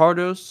a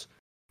Rampardos.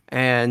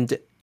 And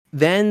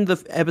then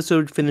the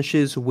episode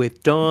finishes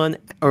with Dawn,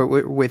 or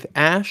with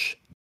Ash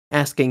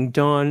asking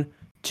Dawn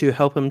to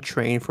help him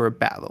train for a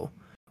battle,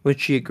 which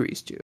she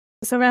agrees to.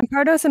 So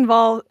Rampardos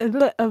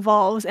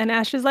evolves, and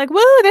Ash is like, "Woo!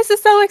 This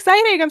is so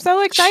exciting! I'm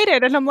so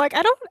excited!" And I'm like,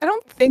 I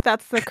don't think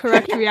that's the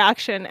correct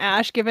reaction,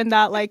 Ash. Given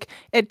that like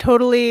it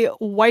totally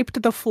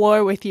wiped the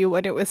floor with you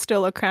when it was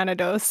still a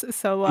Cranidos.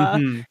 So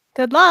Mhm.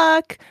 good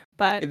luck.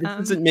 But This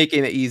isn't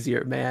making it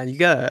easier, man. You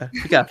gotta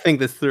think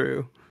this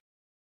through.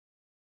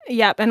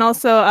 yep. And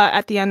also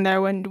at the end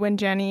there, when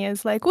Jenny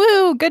is like,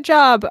 "Woo! Good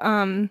job!"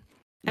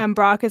 And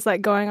Brock is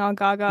like going all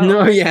gaga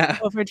No, yeah.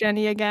 over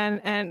Jenny again.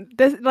 And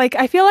this, like,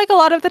 I feel like a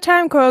lot of the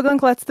time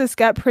Krogunk lets this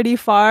get pretty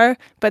far,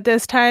 but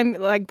this time,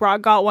 like,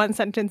 Brock got one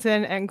sentence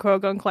in and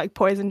Krogunk like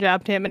poison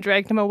jabbed him and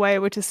dragged him away,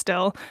 which is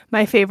still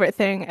my favorite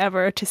thing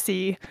ever to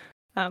see.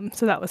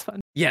 So that was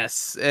fun.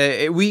 Yes,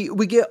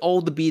 we get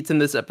all the beats in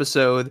this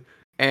episode,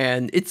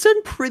 and it's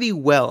done pretty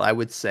well, I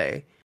would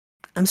say.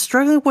 I'm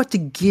struggling what to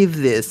give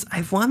this.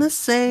 I want to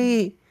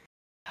say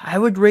I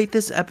would rate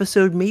this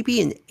episode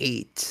maybe an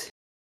 8.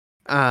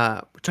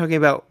 We're talking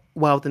about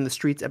Wild in the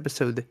Streets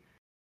episode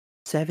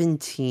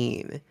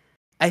 17.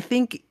 I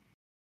think,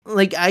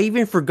 like, I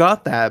even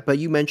forgot that, but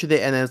you mentioned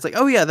it, and I was like,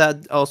 oh yeah,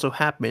 that also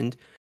happened.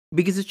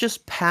 Because it's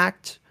just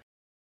packed,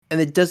 and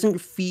it doesn't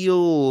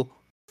feel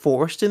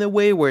forced in a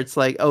way where it's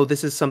like, oh,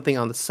 this is something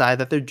on the side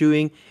that they're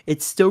doing.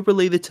 It's still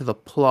related to the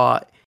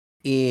plot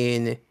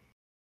in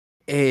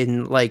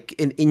like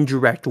an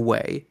indirect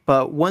way,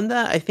 but one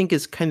that I think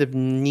is kind of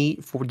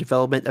neat for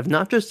development of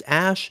not just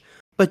Ash,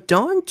 but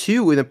Dawn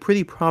too, in a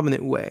pretty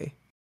prominent way.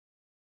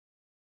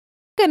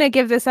 I'm gonna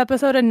give this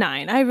episode a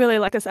 9. I really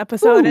like this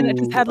episode, and it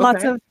just Ooh, had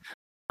lots okay. of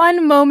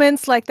fun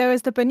moments. Like there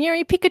was the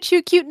Baneri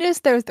Pikachu cuteness,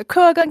 there was the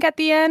Krogunk at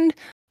the end.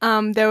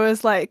 There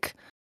was like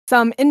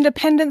some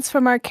independence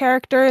from our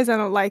characters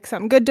and like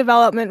some good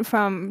development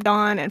from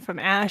Dawn and from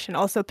Ash, and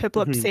also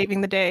Piplup Mhm.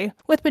 saving the day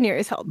with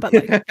Baneri's help. But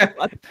like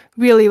Piplup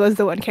really was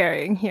the one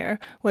carrying here,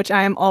 which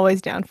I am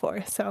always down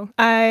for. So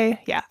I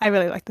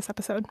really like this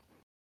episode.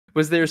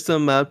 Was there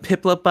some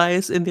Piplup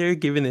bias in there,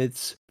 given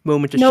its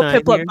moment to No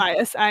shine Piplup here?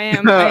 bias. I Oh,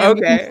 am a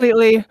okay.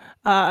 completely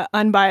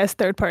unbiased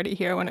third party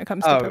here when it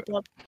comes to Oh,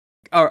 Piplup.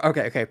 oh,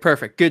 okay,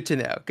 perfect. Good to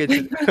know. Good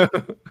to know.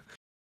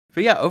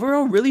 But yeah,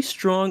 overall, really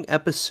strong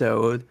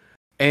episode,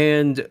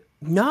 and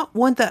not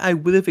one that I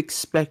would have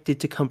expected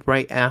to come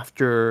right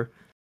after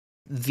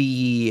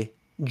the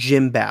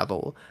gym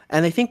battle.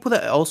 And I think what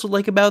I also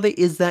like about it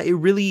is that it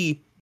really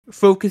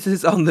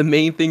focuses on the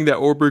main thing that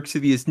Orberg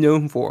City is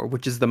known for,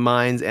 which is the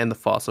mines and the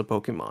fossil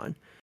Pokemon.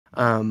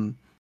 Um,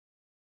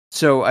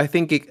 so I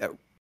think it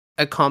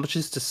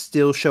accomplishes to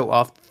still show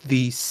off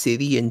the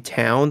city and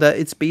town that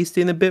it's based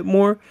in a bit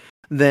more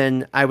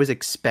than I was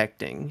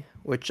expecting,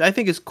 which I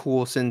think is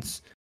cool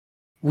since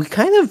we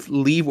kind of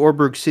leave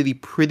Orberg City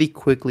pretty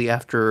quickly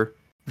after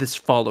this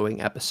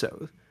following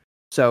episode.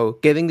 So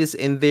getting this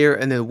in there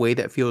in a way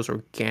that feels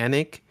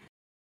organic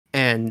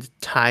and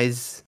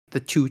ties the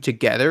two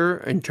together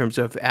in terms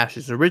of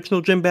Ash's original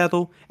gym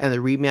battle and the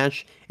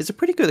rematch is a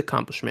pretty good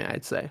accomplishment,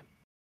 I'd say.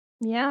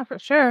 Yeah, for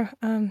sure.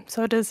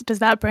 So does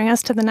that bring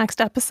us to the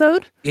next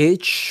episode?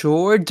 It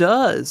sure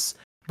does,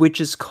 which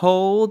is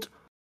called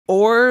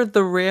Or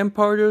the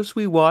Rampardos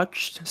We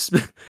Watched.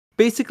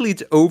 Basically,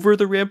 it's over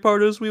the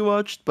Rampardos we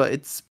watched, but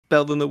it's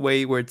spelled in a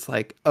way where it's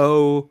like,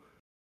 oh,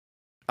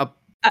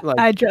 like,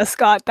 I just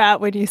got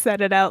that when you said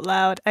it out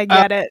loud. I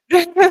uh, get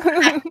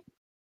it.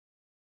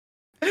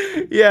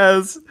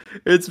 yes,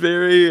 it's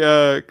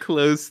very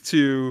close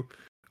to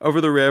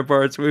Over the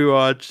Ramparts we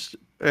watched,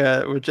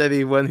 which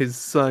anyone who's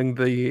sung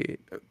the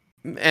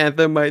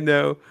anthem might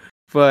know.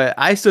 But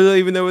I still don't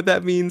even know what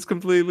that means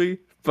completely.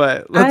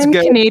 But let's I'm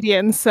go.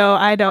 Canadian, so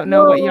I don't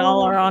know what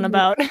y'all are on Whoa.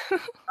 about.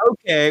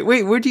 Okay,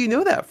 wait, where do you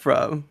know that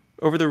from?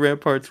 Over the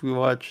Ramparts we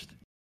watched.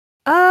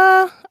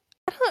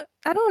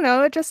 I don't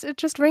know. It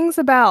just rings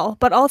a bell.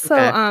 But also,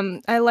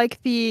 Okay. I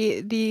like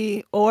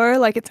the or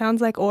like it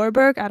sounds like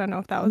Orberg. I don't know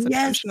if that was Yes.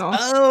 intentional.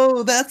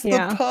 Oh, that's the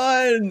Yeah,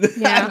 pun. I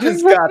yeah.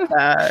 just got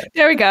that.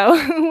 There we go.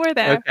 We're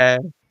there. Okay.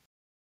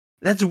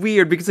 That's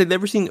weird because I've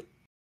never seen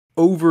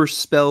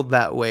overspelled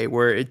that way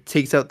where it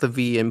takes out the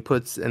V and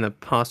puts an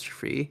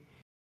apostrophe. I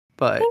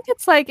But think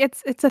it's like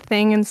it's a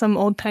thing in some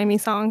old timey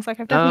songs. Like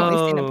I've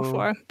definitely seen it oh,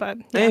 before. But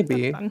yeah, that's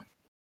maybe. fun.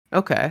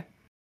 Okay.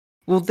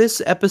 Well,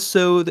 this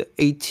episode,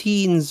 a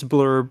teen's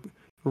blurb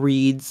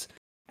reads,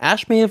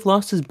 Ash may have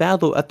lost his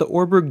battle at the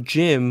Orberg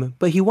gym,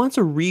 but he wants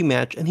a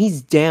rematch and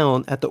he's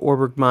down at the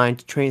Orberg mine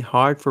to train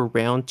hard for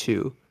round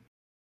 2.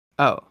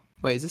 Oh,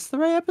 wait, is this the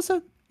right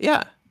episode?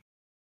 Yeah.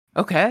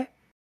 Okay.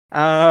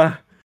 Uh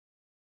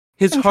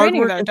his In hard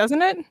training work, though,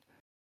 doesn't it?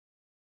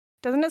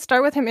 Doesn't it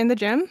start with him in the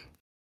gym?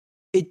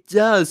 it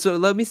does. So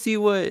let me see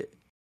what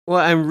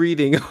I'm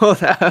reading.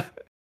 Hold up.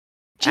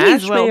 Jeez,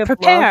 Ash may Will, have lost.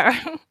 prepare.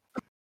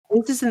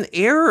 This is an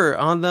error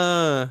on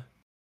the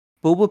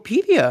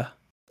Bulbapedia.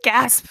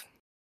 Gasp.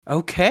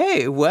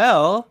 Okay,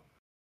 well,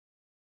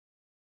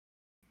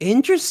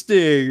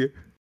 interesting.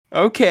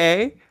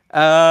 Okay.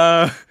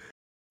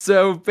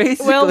 So Will,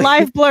 basically,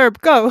 live blurb,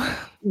 go.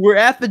 we're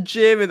at the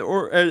gym and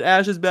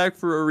Ash is back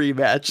for a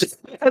rematch.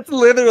 That's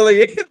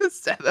literally the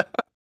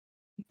setup.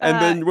 And Uh,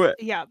 then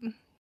what? yeah.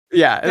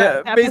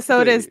 The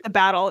episode is basically. the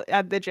battle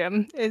at the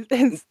gym. Is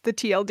the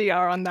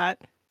TLDR on that.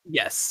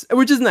 Yes,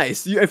 which is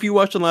nice. If you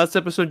watched the last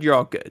episode, you're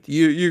all good.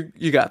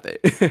 You got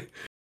it.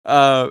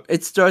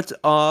 It starts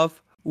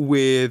off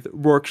with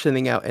Roark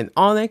sending out an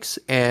Onyx,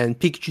 and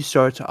Pikachu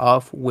starts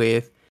off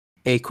with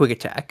a Quick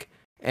Attack.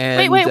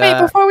 And Wait!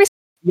 Before we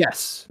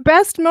yes,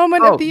 best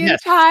moment of oh the yes,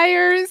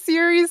 entire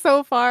series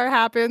so far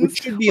happens,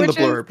 which should be in the which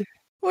is blurb.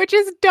 which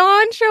is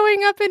Dawn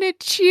showing up in a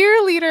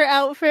cheerleader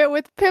outfit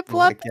with Oh my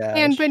Piplup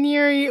and gosh.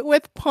 Baneri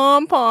with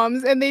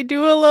pom-poms, and they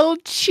do a little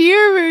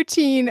cheer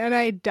routine, and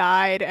I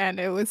died, and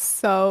it was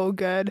so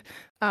good.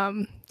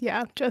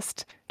 Yeah,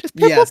 just Piplup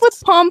with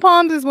Yes,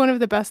 pom-poms is one of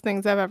the best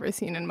things I've ever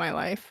seen in my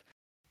life.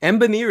 and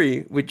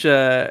Baneri, which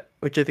I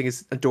think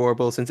is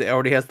adorable since it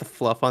already has the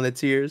fluff on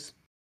its ears.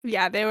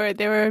 Yeah, they were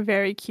a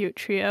very cute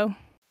trio.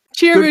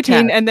 Cheer Good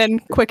routine catch. and then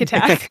quick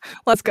attack.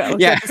 Let's go.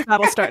 Yeah, Get this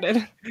battle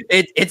started.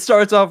 it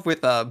starts off with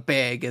a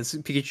bag as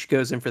Pikachu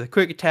goes in for the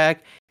quick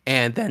attack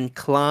and then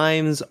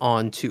climbs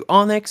onto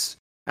Onyx.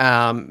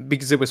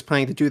 Because it was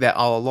planning to do that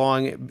all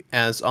along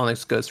as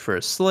Onyx goes for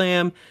a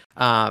slam.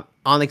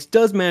 Onyx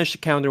does manage to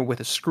counter with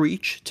a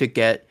screech to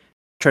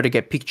try to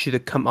get Pikachu to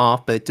come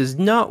off, but it does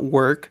not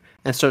work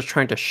and starts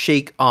trying to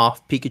shake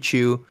off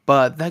Pikachu.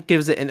 But that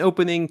gives it an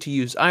opening to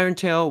use Iron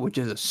Tail, which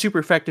is a super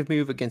effective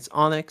move against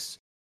Onyx.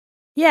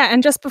 Yeah,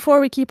 and just before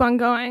we keep on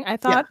going, I Yeah.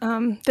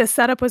 thought this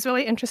setup was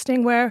really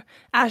interesting where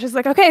Ash is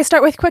like, okay,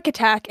 start with quick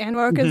attack. And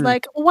Rourke is Mhm.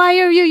 like, why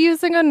are you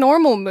using a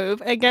normal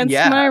move against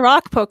Yeah. my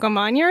rock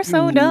Pokemon? You're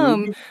so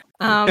dumb.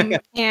 Mhm.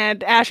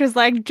 And Ash is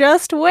like,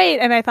 just wait.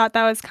 And I thought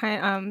that was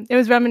it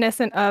was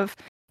reminiscent of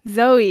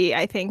Zoe,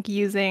 I think,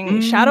 using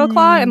Shadow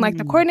Claw and like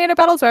the Mm. coordinator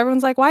battles where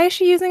everyone's like, why is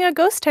she using a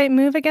ghost type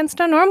move against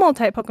a normal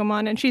type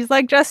Pokemon? And she's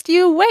like, just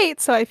you wait.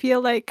 So I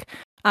feel like,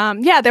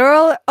 yeah, there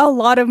were a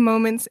lot of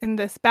moments in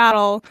this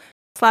battle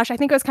slash I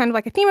think it was kind of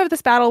like a theme of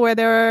this battle where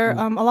there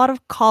are a lot of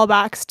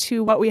callbacks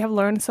to what we have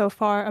learned so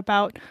far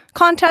about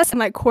contests and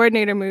like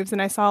coordinator moves, and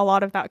I saw a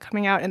lot of that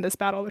coming out in this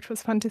battle, which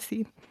was fun to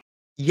see.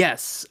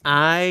 Yes,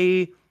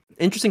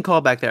 interesting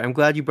callback there. I'm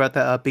glad you brought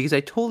that up because I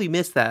totally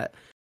missed that.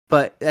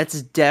 But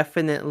that's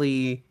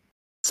definitely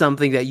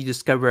something that you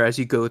discover as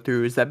you go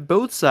through is that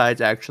both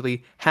sides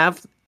actually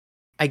have,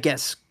 I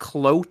guess,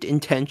 cloaked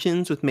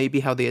intentions with maybe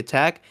how they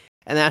attack.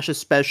 And Ash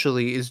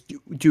especially is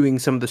doing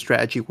some of the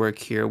strategy work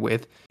here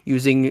with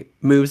using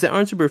moves that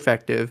aren't super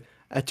effective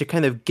to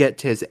kind of get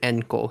to his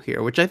end goal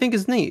here, which I think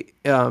is neat.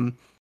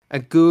 A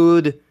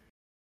good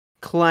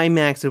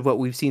climax of what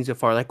we've seen so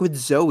far, like with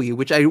Zoe,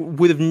 which I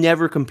would have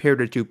never compared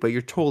her to, but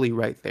you're totally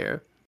right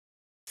there.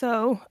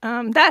 So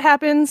that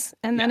happens,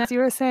 and then Yeah. as you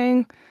were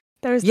saying,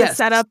 there's the Yes,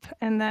 setup,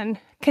 and then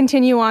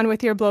continue on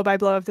with your blow by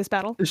blow of this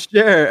battle.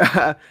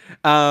 sure.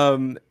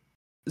 um,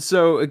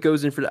 so it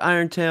goes in for the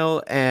Iron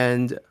Tail,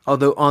 and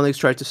although Onyx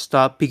tries to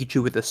stop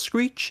Pikachu with a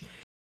Screech,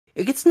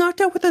 it gets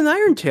knocked out with an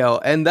Iron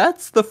Tail, and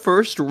that's the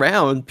first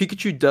round.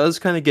 Pikachu does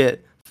kind of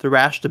get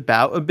thrashed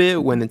about a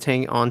bit when it's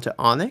hanging on to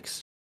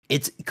Onyx.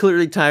 It's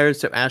clearly tired,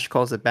 so Ash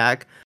calls it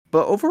back.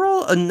 But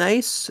overall, a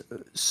nice,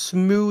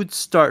 smooth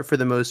start for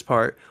the most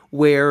part,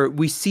 where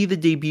we see the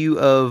debut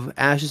of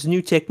Ash's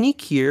new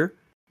technique here,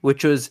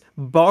 which was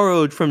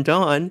borrowed from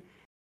Dawn,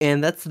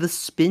 and that's the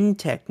spin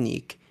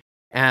technique,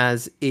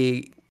 as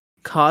it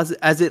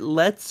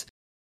lets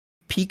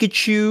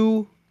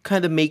Pikachu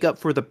kind of make up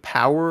for the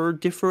power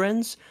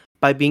difference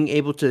by being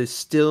able to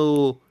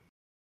still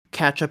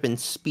catch up in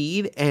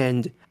speed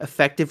and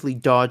effectively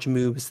dodge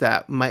moves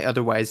that might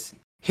otherwise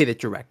hit it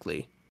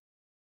directly.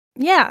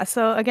 Yeah,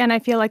 so again, I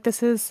feel like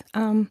this is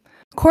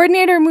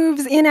coordinator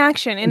moves in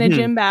action in a Mhm.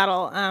 gym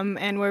battle,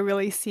 and we're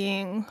really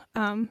seeing,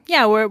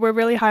 yeah, we're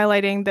really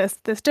highlighting this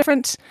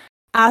different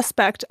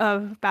aspect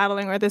of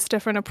battling or this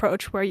different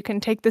approach where you can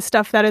take this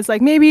stuff that is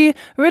like maybe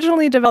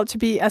originally developed to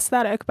be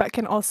aesthetic, but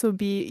can also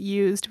be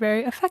used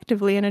very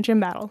effectively in a gym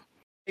battle.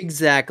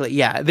 Exactly.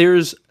 Yeah,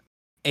 there's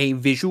a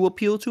visual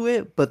appeal to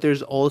it, but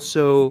there's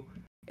also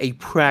a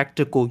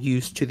practical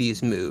use to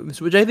these moves,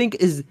 which I think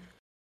is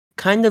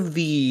kind of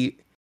the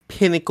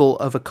pinnacle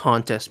of a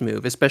contest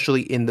move,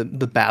 especially in the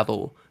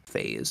battle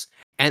phase.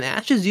 And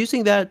Ash is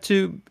using that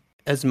to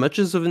as much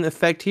as of an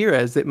effect here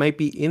as it might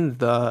be in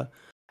the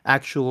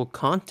actual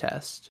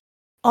contest.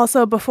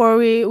 Also, before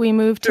we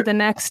move to Sure. the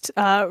next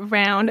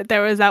round,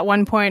 there was at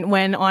one point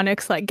when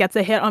Onyx like gets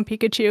a hit on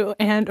Pikachu,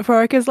 and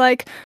Roark is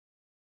like,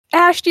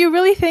 Ash, do you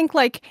really think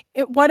what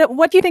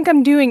do you think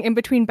I'm doing in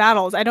between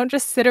battles? I don't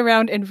just sit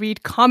around and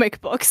read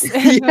comic books.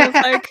 And I was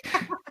Yeah. like,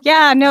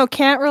 yeah, no,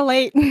 can't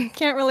relate.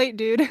 Can't relate,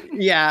 dude.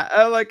 Yeah,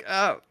 like,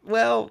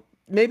 well,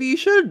 maybe you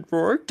should,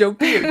 Rourke. Don't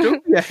be a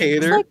Just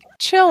hater. like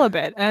chill a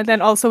bit. And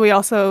then also we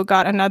also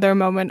got another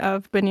moment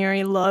of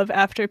Baneri love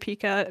after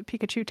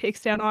Pikachu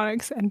takes down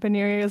Onyx, and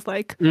Baneri is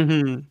like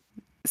Hmm.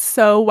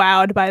 so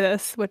wowed by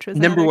this, which was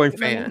Number another one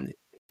cute moment. fan.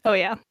 Oh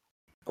yeah.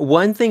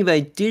 One thing that I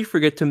did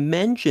forget to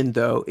mention,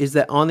 though, is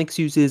that Onyx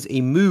uses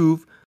a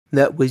move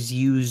that was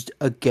used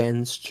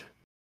against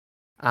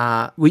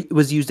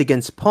was used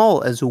against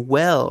Paul as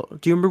well.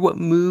 Do you remember what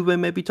move I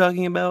might be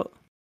talking about?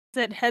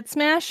 Is it head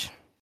smash?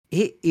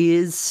 It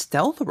is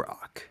Stealth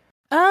Rock.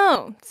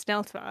 Oh,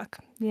 Stealth Rock.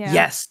 Yeah.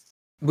 Yes,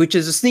 which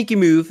is a sneaky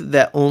move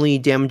that only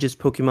damages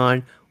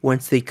Pokemon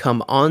once they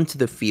come onto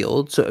the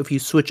field. So if you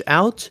switch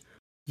out,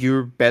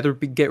 you better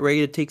get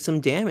ready to take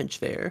some damage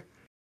there.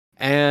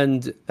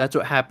 And that's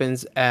what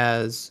happens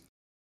as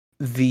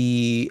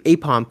the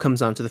Apom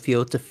comes onto the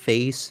field to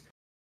face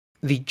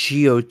the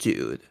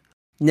Geodude.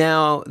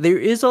 Now, there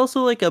is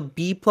also like a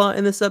B plot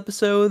in this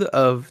episode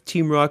of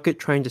Team Rocket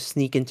trying to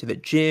sneak into the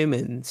gym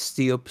and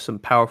steal some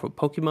powerful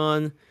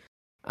Pokemon.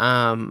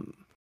 Um,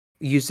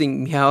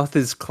 Using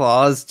Meowth's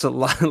claws to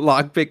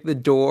lockpick the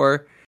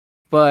door.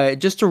 But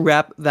just to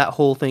wrap that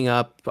whole thing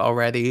up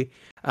already,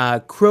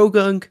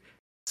 Krogunk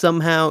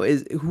somehow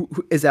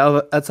is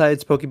outside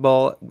its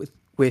Pokeball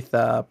with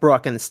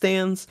Brock in the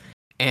stands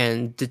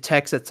and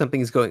detects that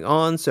something's going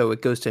on, so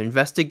it goes to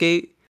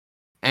investigate.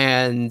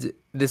 And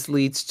this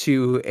leads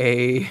to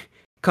a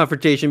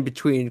confrontation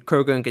between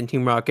Krogunk and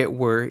Team Rocket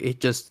where it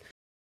just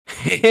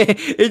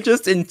it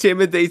just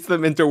intimidates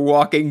them into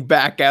walking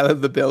back out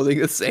of the building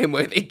the same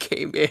way they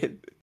came in.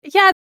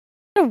 Yeah,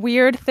 a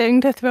weird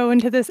thing to throw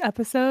into this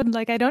episode.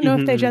 Like, I don't know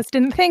if they just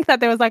didn't think that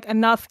there was like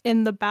enough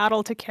in the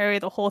battle to carry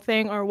the whole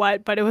thing or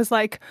what, but it was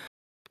like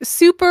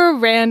super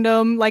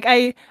random. Like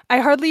I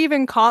hardly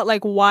even caught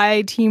like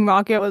why Team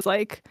Rocket was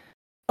like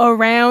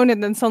around,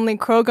 and then suddenly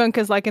Krogunk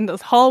is like in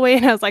this hallway,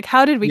 and I was like,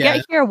 how did we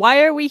get here?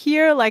 Why are we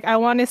here? Like, I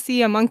want to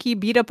see a monkey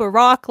beat up a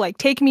rock. Like,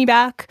 take me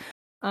back.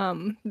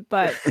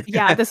 But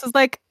yeah, this is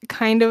like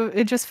kind of,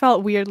 it just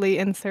felt weirdly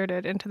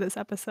inserted into this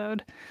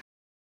episode.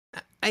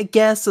 I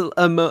guess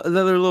another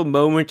little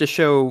moment to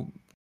show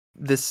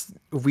this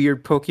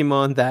weird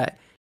Pokemon that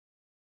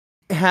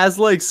has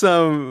like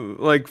some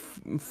like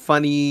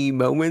funny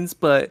moments,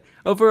 but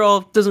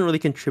overall doesn't really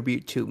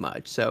contribute too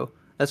much. So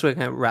that's what I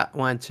kind of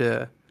wanted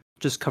to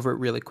just cover it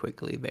really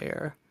quickly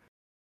there.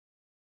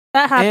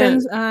 That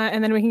happens,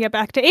 and then we can get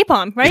back to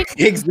Apom, right?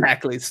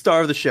 Exactly,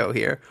 star of the show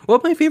here.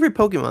 Well, my favorite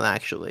Pokemon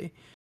actually.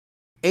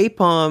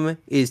 Apom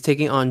is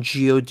taking on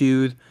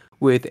Geodude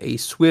with a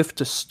Swift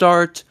to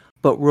start,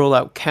 but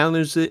Rollout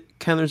counters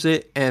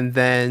it, and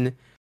then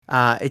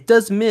it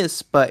does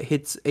miss, but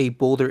hits a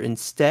Boulder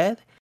instead,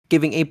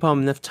 giving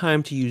Apom enough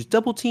time to use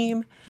Double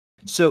Team.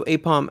 So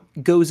Apom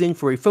goes in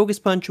for a Focus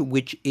Punch,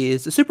 which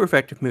is a super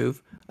effective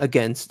move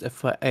against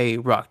a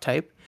Rock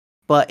type,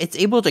 but it's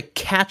able to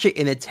catch it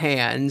in its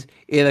hand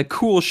in a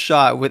cool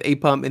shot with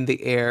Apom in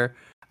the air,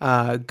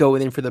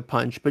 going in for the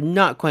punch, but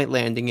not quite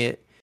landing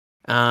it.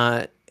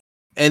 And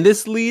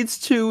this leads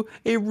to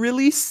a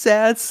really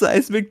sad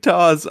seismic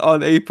toss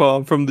on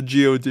Apom from the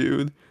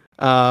Geodude,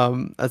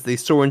 as they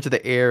soar into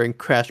the air and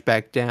crash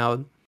back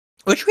down,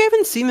 which we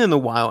haven't seen in a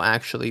while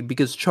actually,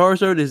 because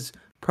Charizard is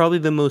probably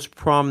the most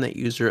prominent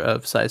user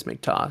of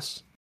seismic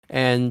toss,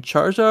 and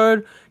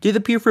Charizard did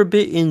appear for a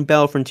bit in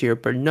Battle Frontier,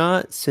 but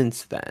not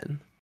since then.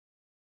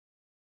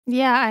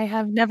 Yeah, I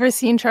have never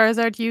seen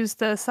Charizard use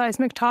the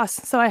seismic toss,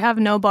 so I have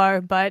no bar,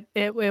 but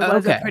it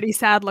was a pretty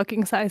sad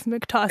looking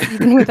seismic toss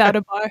even without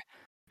a bar.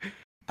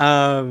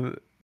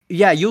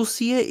 Yeah, you'll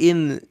see it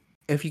in,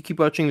 if you keep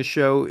watching the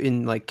show,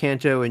 in like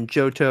Kanto and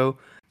Johto,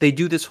 they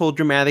do this whole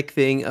dramatic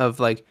thing of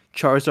like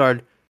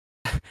Charizard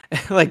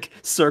like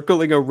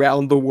circling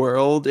around the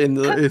world in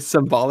a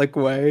symbolic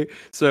way.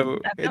 So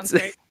it's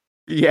great.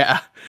 Yeah.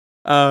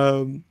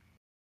 Um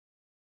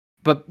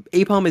but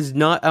Apom is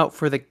not out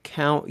for the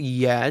count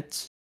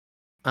yet.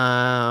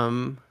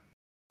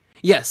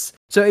 Yes.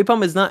 So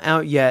Apom is not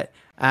out yet,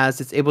 as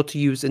it's able to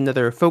use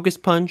another Focus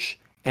Punch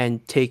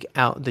and take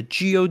out the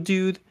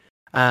Geodude,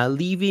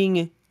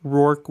 leaving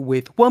Roark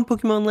with 1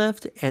 Pokemon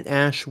left and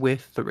Ash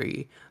with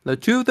 3. The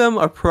two of them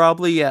are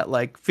probably at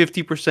like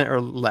 50% or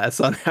less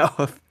on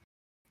health.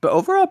 But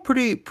overall,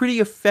 pretty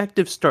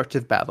effective start to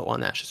the battle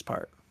on Ash's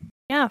part.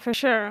 Yeah, for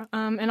sure.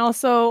 And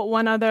also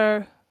one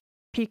other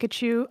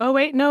Pikachu. Oh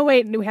wait, no,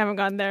 wait, we haven't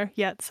gotten there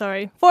yet.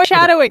 Sorry.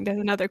 Foreshadowing. There's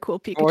another cool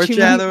Pikachu.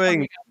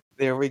 Foreshadowing.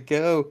 There we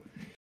go.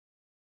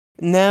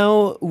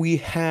 Now we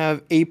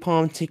have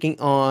Apom taking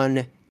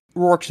on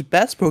Roark's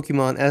best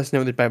Pokemon, as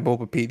noted by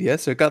Bulbapedia,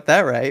 so got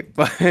that right.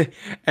 But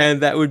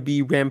and that would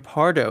be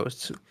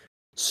Rampardos.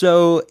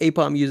 So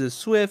Apom uses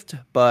Swift,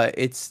 but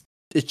it's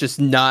just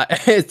not.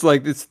 It's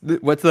like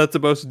what's that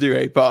supposed to do,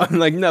 Apom?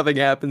 Like nothing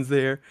happens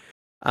there.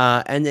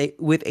 And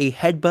with a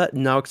headbutt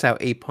knocks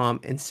out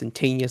Apom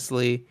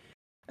instantaneously,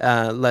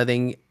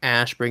 letting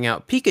Ash bring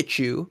out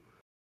Pikachu.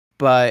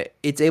 But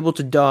it's able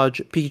to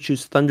dodge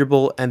Pikachu's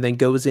Thunderbolt and then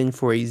goes in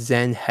for a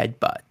Zen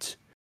Headbutt.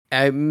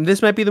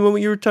 This might be the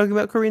moment you were talking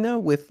about, Karina,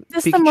 with Is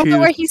this Pikachu. the moment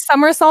where he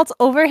somersaults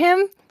over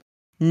him?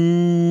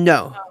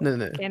 No.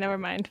 Okay, never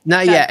mind.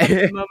 Not yet.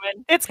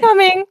 Moment. It's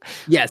coming.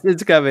 Yes,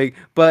 it's coming.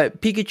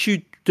 But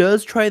Pikachu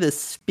does try to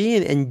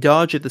spin and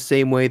dodge it the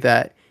same way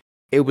that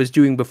it was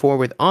doing before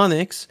with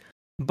Onix,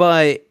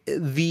 but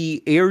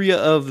the area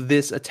of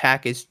this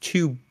attack is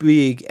too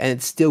big and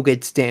it still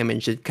gets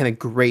damaged. It kind of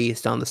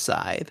grazed on the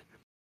side.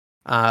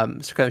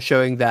 So kind of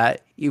showing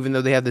that even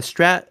though they have the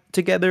strat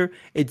together,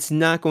 it's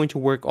not going to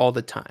work all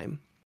the time.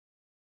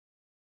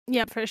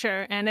 Yeah, for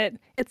sure. And it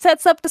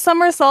sets up the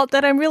somersault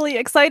that I'm really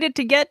excited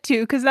to get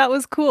to because that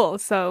was cool.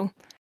 So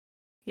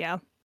yeah.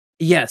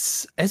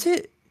 Yes.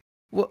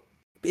 Well,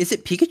 is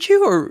it Pikachu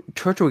or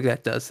Turtwig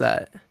that does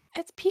that?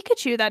 It's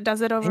Pikachu that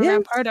does it It over is?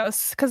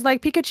 Rampardos, because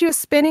like Pikachu is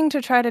spinning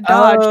to try to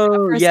dodge the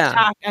Oh, first yeah.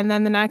 attack, and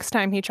then the next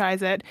time he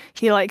tries it,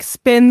 he like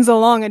spins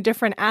along a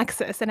different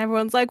axis, and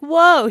everyone's like,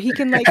 "Whoa, he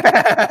can like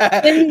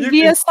spin You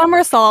via can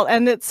somersault,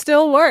 and it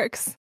still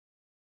works."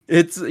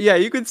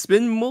 you can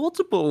spin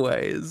multiple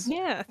ways.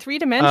 Yeah, 3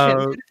 dimensions.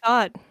 Uh, Who'd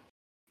have thought?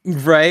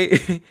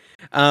 right?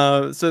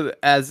 So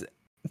as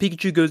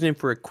Pikachu goes in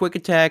for a quick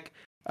attack,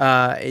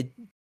 it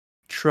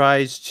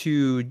tries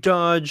to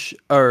dodge,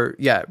 or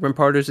yeah,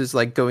 Rampardos is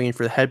like going in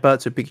for the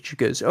headbutt, so Pikachu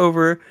goes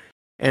over,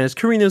 and as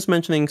Karina's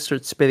mentioning,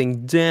 starts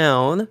spitting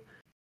down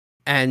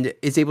and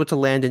is able to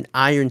land an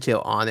Iron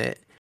Tail on it.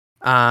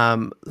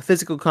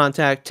 Physical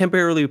contact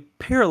temporarily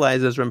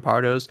paralyzes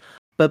Rampardos,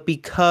 but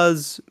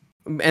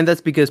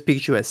that's because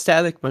Pikachu has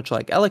static, much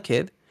like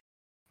Elekid.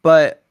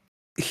 But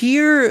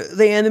here,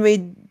 the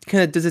anime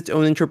kind of does its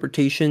own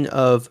interpretation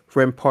of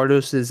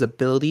Rampardos'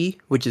 ability,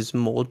 which is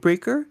Mold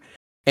Breaker,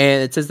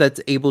 and it says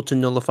that's able to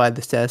nullify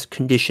the status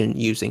condition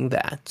using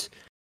that.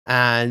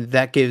 And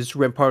that gives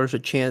Rampardos a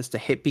chance to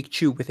hit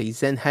Pikachu with a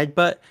Zen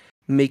Headbutt,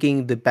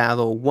 making the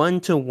battle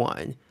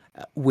 1-1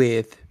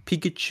 with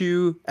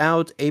Pikachu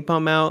out,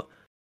 Apom out.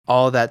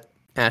 All that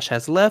Ash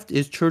has left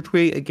is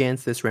Turtwig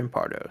against this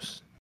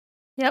Rampardos.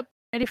 Yep,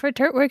 ready for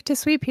Turtwig to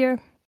sweep here.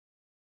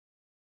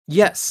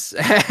 Yes,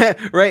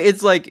 right.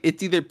 It's like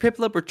it's either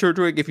Piplup or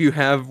Turtwig if you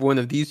have one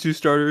of these two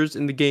starters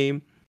in the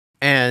game,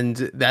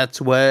 and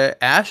that's what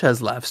Ash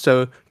has left.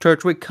 So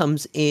Turtwig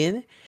comes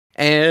in,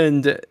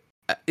 and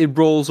it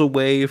rolls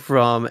away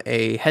from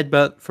a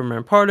headbutt from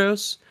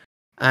Rampardos,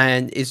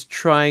 and is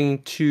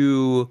trying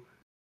to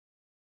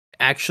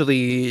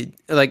actually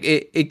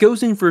it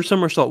goes in for a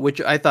somersault, which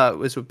I thought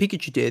was what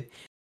Pikachu did,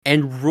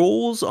 and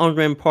rolls on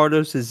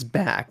Rampardos'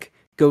 back,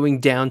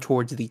 going down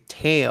towards the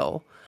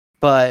tail.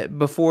 But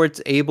before it's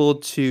able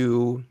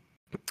to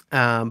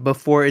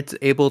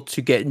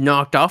get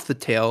knocked off the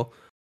tail,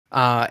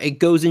 it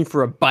goes in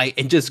for a bite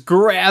and just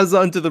grabs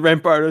onto the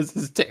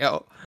Rampardos'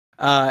 tail,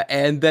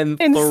 and then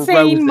throws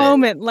Insane it.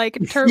 moment. Like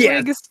Yes,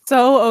 Turtwig is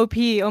so OP.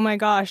 Oh my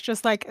gosh,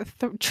 just like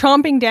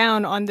chomping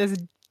down on this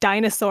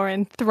dinosaur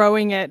and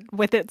throwing it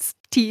with its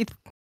teeth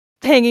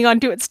hanging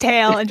onto its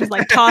tail and just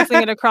like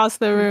tossing it across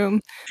the room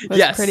was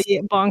yes.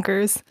 pretty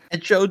bonkers.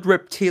 It showed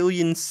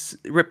reptilian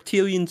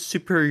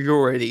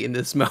superiority in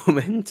this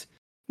moment.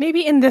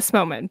 Maybe in this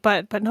moment,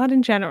 but not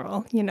in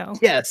general, you know.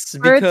 Yes,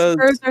 Birds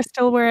because are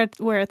still where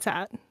it's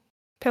at.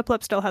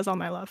 Piplup still has all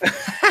my love.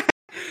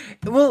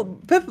 well,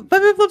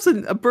 Pepperflip's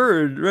a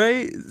bird,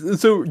 right?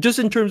 So just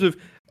in terms of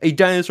a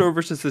dinosaur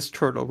versus this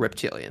turtle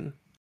reptilian.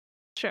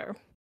 Sure.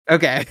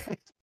 Okay.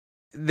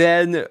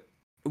 Then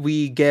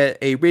we get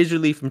a Razor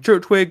Leaf from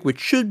Turtwig, which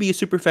should be a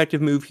super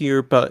effective move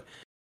here, but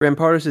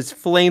Rampardos'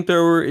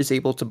 flamethrower is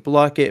able to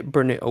block it,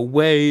 burn it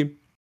away.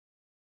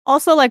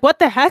 Also, like, what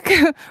the heck?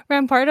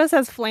 Rampardos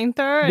has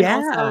flamethrower, and Yeah.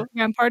 also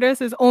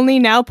Rampardos is only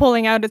now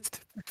pulling out its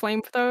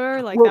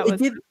flamethrower. Like, Well, that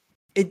was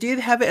it did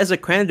have it as a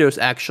Cranidos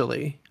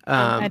actually. oh,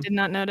 I did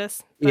not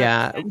notice, but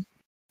Yeah,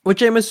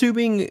 which I'm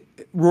assuming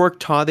Roark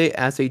taught it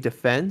as a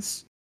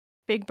defense.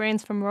 big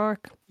brains from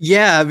Roark.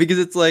 Yeah, because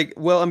it's like,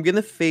 well, I'm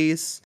gonna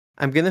face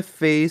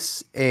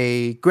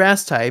a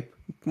grass type,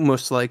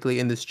 most likely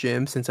in this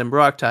gym, since I'm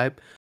rock type.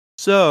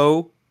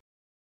 So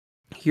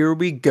here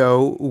we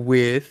go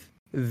with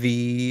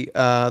the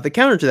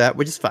counter to that,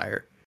 which is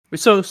fire. Which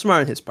is so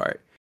smart on his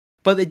part.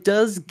 But it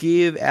does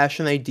give Ash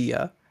an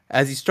idea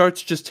as he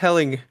starts just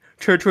telling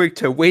Turtwig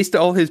to waste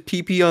all his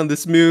PP on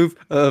this move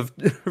of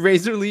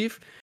Razor Leaf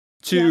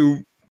Yep.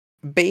 to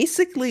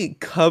basically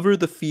cover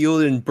the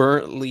field in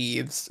burnt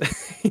leaves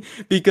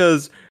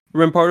because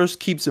Rampardos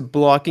keeps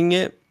blocking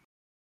it,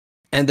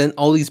 and then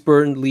all these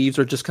burnt leaves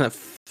are just kind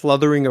of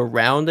fluttering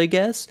around, I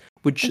guess,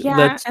 which Yeah,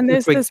 lets and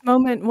there's Turtwig. this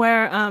moment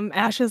where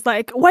Ash is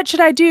like, "What should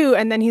I do?"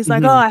 And then he's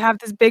like, "Oh, Mhm. I have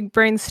this big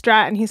brain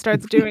strat," and he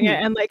starts doing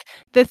it, and like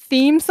the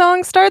theme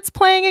song starts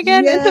playing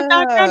again in the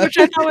background, Yeah. which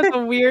I thought was a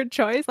weird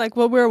choice. Like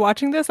while we were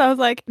watching this, I was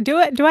like, Do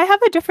I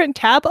have a different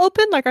tab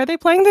open? Like, are they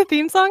playing the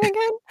theme song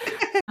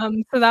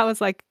again?" So that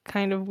was like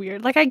kind of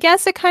weird. Like I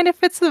guess it kind of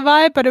fits the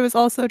vibe, but it was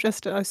also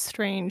just a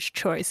strange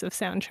choice of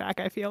soundtrack,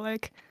 I feel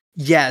like.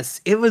 Yes,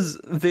 it was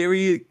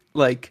very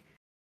like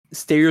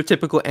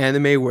stereotypical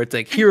anime where it's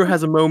like hero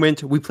has a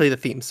moment, we play the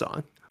theme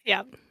song.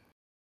 Yeah.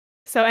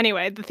 So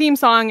anyway, the theme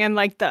song and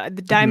like the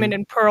diamond Mhm.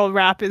 and pearl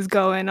rap is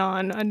going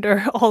on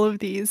under all of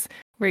these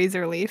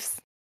razor leaves.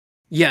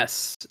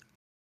 Yes,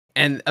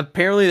 and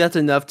apparently that's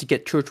enough to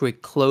get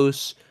Turtwig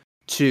close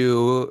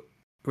to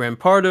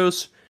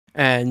Rampardos.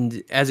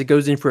 And as it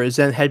goes in for a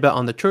Zen headbutt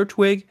on the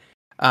Turtwig,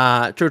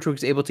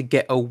 Turtwig's able to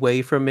get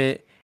away from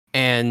it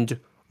and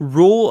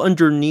roll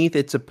underneath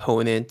its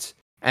opponent,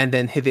 and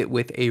then hit it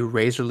with a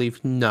Razor Leaf,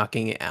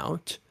 knocking it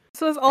out. This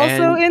was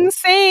also And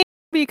insane.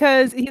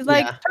 because he's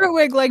like, Yeah.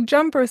 Turtwig, like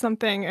jump or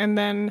something. And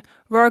then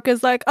Roark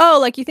is like, oh,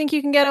 like you think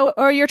you can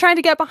or you're trying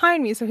to get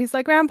behind me. So he's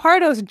like,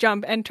 Rampardos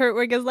jump. And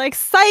Turtwig is like,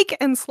 psych,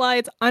 and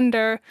slides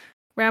under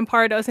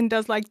Rampardos and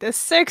does like this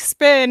sick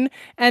spin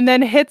and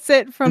then hits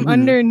it from Mhm.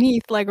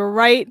 underneath, like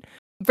right,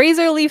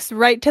 razor leafs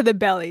right to the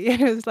belly.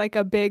 It was like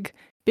a big,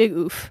 big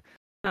oof.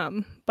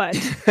 But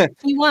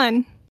he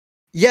won.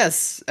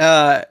 Yes,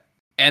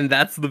 and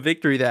that's the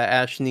victory that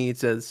Ash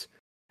needs as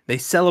they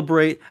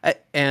celebrate,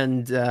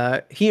 and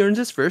he earns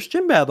his first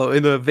gym battle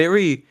in a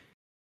very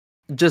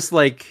just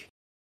like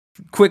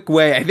quick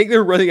way. I think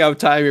they're running out of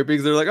time here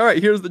because they're like, all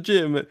right, here's the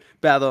gym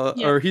battle,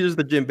 Yeah. or here's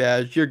the gym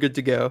badge. You're good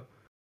to go.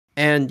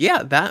 And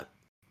yeah, that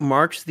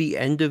marks the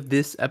end of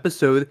this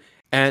episode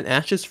and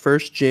Ash's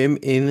first gym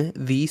in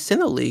the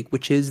Sinnoh League,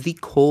 which is the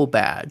Coal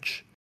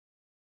Badge.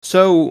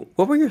 So,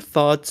 what were your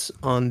thoughts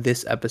on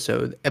this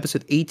episode,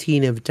 episode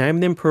 18 of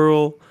Diamond and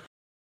Pearl,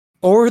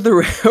 or the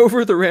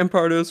over the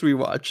Rampardos we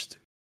watched?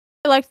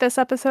 I liked this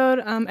episode.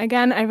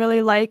 Again, I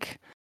really like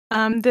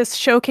this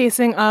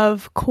showcasing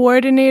of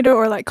coordinator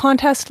or like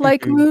contest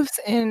like Mhm. moves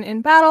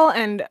in battle,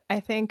 and I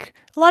think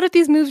a lot of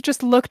these moves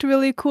just looked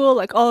really cool.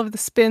 Like all of the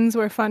spins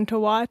were fun to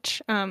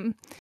watch.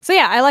 So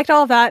yeah, I liked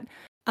all of that.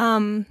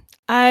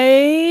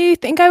 I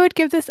think I would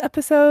give this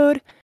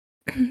episode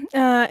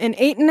an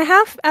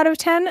 8.5 out of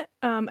 10.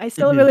 I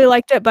still Mhm. really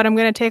liked it, but I'm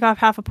gonna take off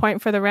half a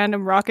point for the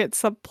random rocket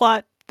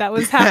subplot that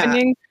was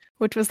happening,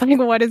 which was like,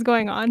 what is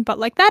going on? But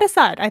like that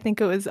aside, I think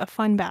it was a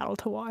fun battle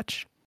to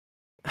watch.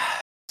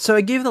 So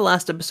I gave the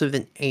last episode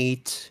an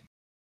 8.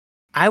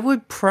 I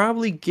would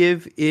probably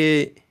give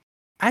it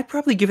I'd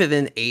probably give it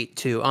an 8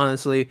 too,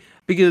 honestly,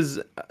 because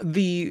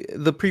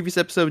the previous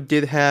episode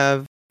did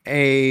have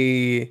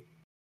a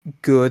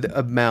good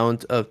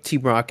amount of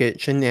Team Rocket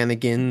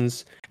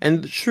shenanigans.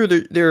 And sure,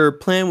 their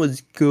plan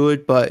was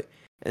good, but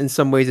in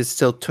some ways it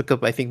still took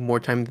up, I think, more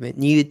time than it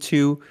needed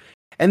to.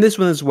 And this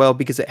one as well,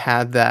 because it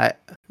had that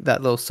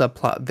little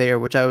subplot there,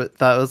 which thought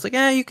was like,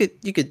 you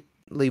could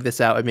leave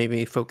this out and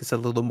maybe focus a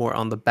little more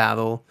on the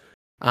battle.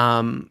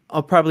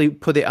 I'll probably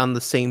put it on the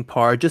same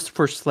par, just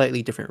for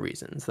slightly different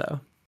reasons, though.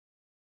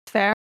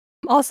 Fair.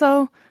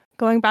 Also,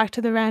 going back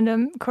to the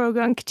random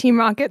Krogunk Team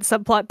Rocket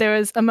subplot, there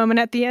was a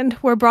moment at the end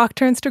where Brock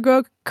turns to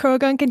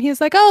Krogunk and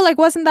he's like, "Oh, like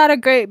wasn't that a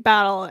great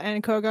battle?"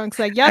 And Krogunk's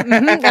like, "Yep,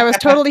 I was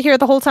totally here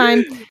the whole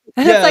time."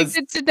 And it's like,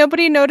 Yes, did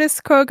nobody notice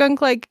Krogunk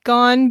like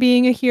gone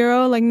being a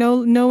hero? Like,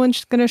 no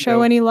one's gonna show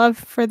no, any love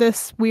for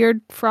this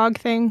weird frog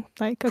thing.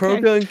 Like, okay,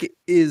 Krogunk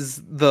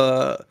is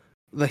the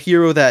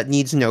hero that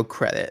needs no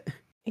credit.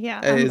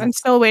 yeah, Is I'm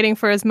still waiting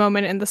for his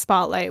moment in the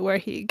spotlight where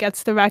he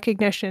gets the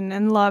recognition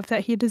and love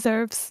that he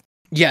deserves.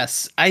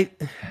 Yes, I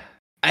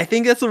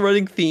think that's a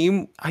running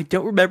theme. I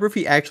don't remember if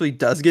he actually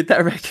does get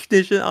that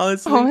recognition, Oh,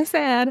 honestly, I'm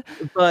sad.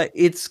 but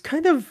it's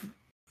kind of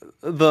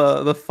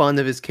the fun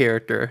of his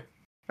character.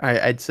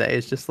 I'd say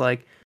it's just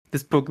like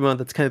this Pokemon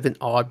that's kind of an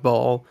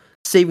oddball,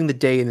 saving the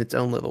day in its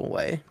own little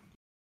way.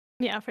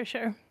 Yeah, for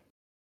sure.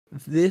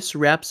 This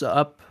wraps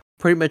up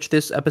pretty much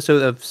this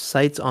episode of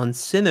Sights on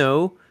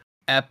Sinnoh,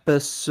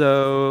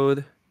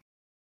 episode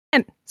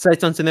And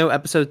Sights on Sinnoh,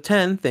 episode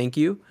 10. Thank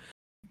you,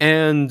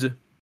 and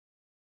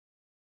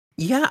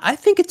yeah, I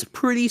think it's a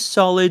pretty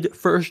solid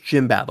first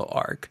gym battle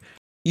arc.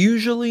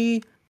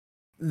 Usually,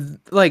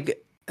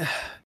 like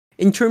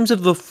in terms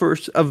of the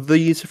first of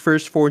these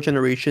first 4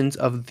 generations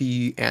of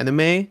the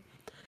anime,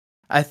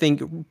 I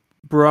think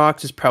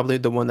Brock's is probably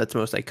the one that's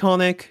most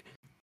iconic.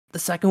 The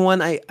second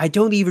one, I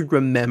don't even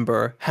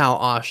remember how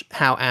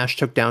Ash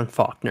took down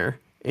Faulkner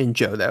in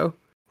Johto.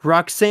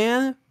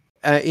 Roxanne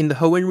in the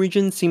Hoenn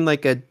region seemed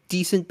like a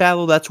decent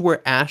battle. That's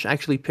where Ash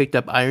actually picked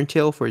up Iron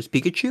Tail for his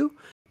Pikachu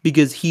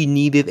because he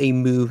needed a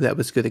move that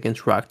was good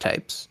against rock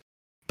types.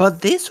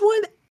 But this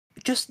one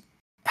just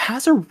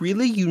has a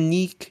really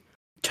unique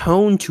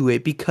tone to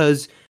it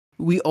because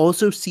we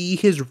also see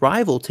his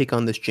rival take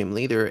on this gym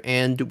leader,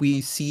 and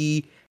we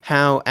see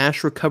how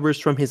Ash recovers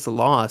from his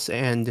loss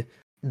and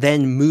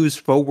then moves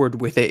forward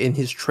with it in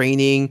his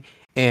training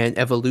and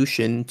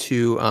evolution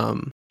to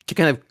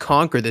kind of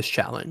conquer this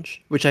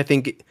challenge, which I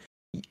think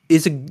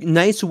is a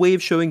nice way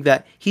of showing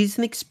that he's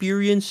an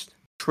experienced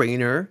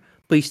trainer,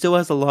 but he still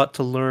has a lot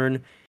to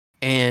learn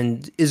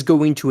and is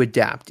going to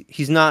adapt.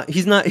 He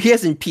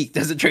hasn't peaked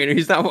as a trainer.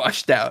 He's not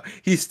washed out.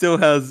 He still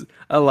has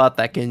a lot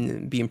that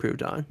can be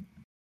improved on.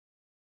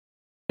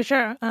 for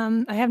sure.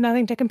 I have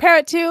nothing to compare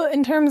it to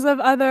in terms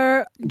of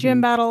other gym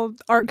Mhm. battle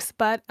arcs,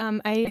 but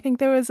I think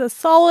there was a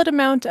solid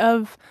amount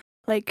of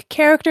like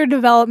character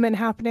development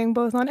happening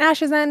both on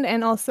Ash's end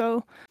and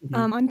also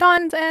Mhm. on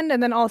Dawn's end,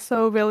 and then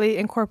also really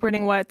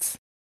incorporating what's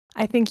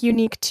I think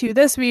unique to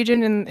this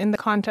region in the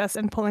contest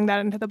and pulling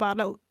that into the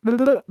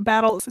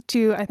battles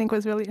too. I think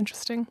was really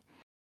interesting.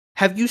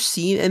 Have you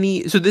seen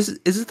any? So is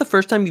this the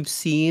first time you've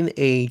seen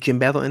a gym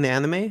battle in the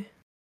anime?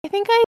 I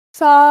think I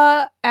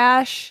saw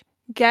Ash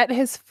get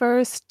his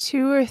first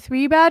 2 or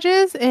 3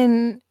 badges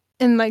in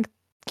like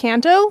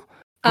Kanto.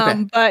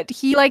 Okay. But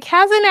he like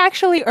hasn't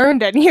actually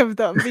earned any of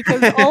them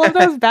because all of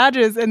those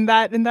badges in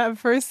that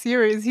first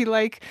series he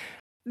like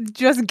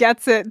just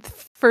gets it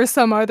for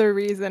some other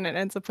reason and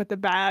ends up with the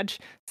badge.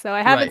 So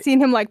I haven't Right.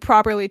 seen him like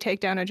properly take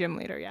down a gym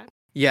leader yet.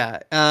 Yeah.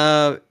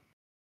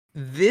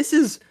 This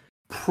is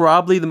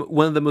probably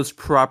one of the most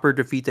proper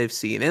defeats I've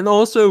seen, and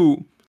also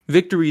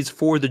victories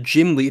for the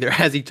gym leader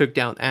as he took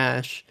down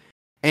Ash.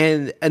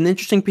 And an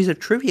interesting piece of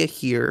trivia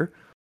here: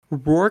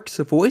 Roark's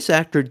voice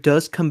actor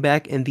does come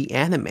back in the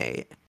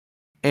anime,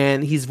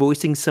 and he's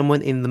voicing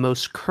someone in the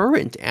most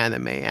current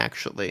anime.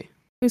 Actually,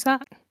 Who's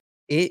that?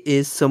 it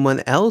is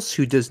someone else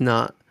who does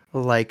not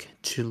like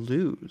to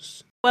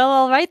lose. Well,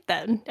 all right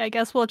then. I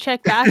guess we'll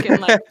check back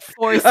in like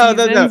 4 Oh no,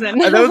 no, seasons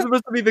and that was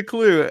supposed to be the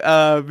clue.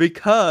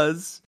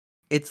 Because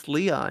it's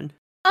Leon.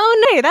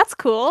 Oh no, that's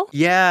cool.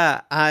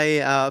 Yeah,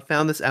 I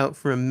found this out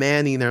from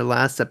Manny in their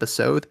last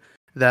episode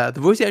that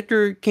the voice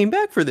actor came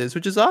back for this,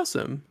 which is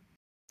awesome.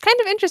 Kind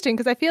of interesting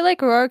because I feel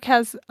like Roark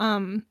has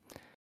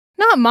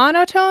not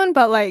monotone,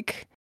 but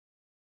like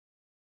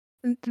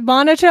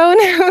monotone.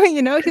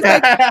 He's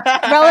like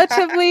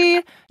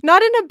relatively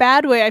not in a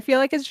bad way. I feel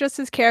like it's just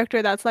his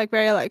character that's like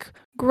very like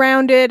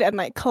grounded and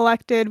like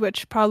collected,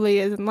 which probably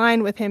is in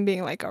line with him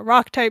being like a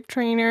rock type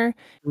trainer,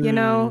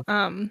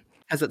 Mm,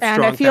 has that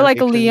and I strong feel like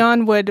foundation.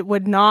 Leon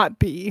would not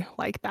be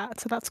like that.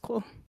 So that's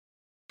cool.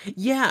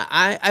 Yeah,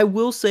 I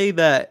will say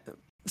that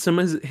some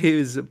of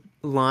his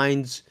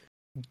lines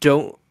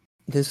don't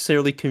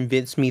necessarily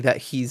convince me that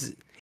he's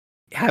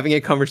having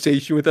a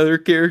conversation with other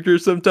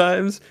characters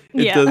sometimes.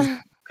 It does Yeah.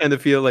 kind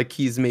of feel like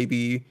he's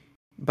maybe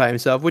by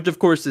himself, which of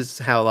course is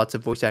how lots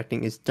of voice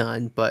acting is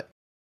done, but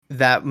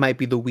that might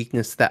be the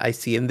weakness that I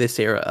see in this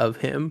era of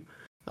him.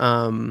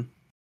 Um,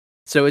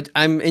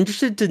 I'm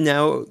interested to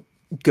now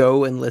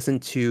go and listen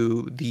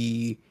to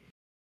the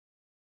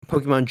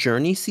Pokemon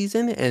Journey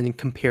season and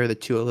compare the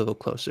two a little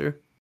closer.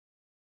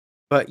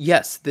 But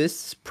yes,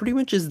 this pretty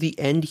much is the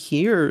end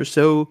here.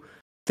 So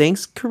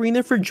thanks,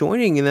 Karina, for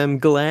joining, and I'm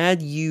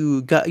glad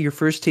you got your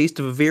first taste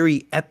of a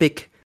very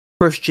epic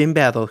first gym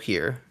battle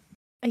here.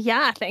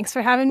 Yeah, thanks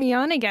for having me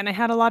on again. I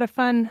had a lot of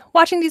fun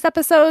watching these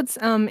episodes,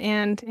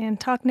 and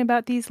talking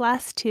about these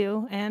last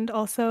two. And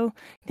also,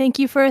 thank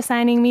you for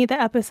assigning me the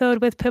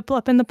episode with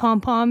Piplup and the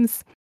pom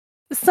poms.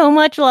 So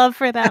much love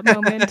for that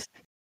moment.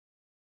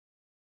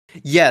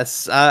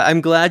 Yes,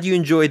 I'm glad you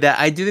enjoyed that.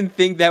 I didn't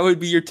think that would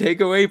be your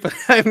takeaway, but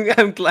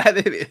I'm glad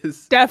it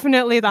is.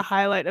 Definitely the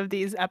highlight of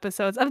these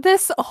episodes of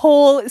this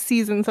whole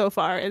season so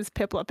far is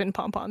Piplup and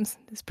pom poms.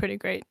 It's pretty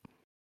great.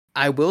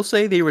 I will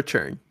say they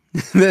return.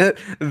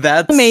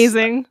 that's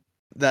Amazing.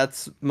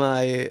 that's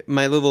my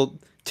little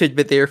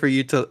tidbit there for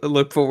you to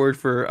look forward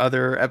for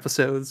other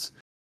episodes.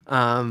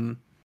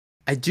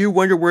 I do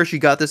wonder where she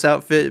got this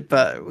outfit,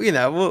 but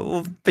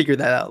we'll figure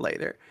that out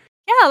later.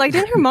 Yeah, like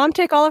didn't her mom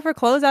take all of her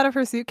clothes out of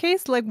her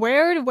suitcase? Like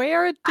where did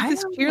I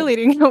this don't know.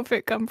 cheerleading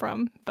outfit come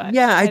from? But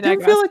Yeah, I I do feel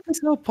digress. like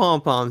there's no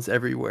pom poms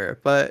everywhere,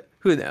 but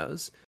who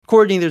knows?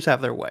 Coordinators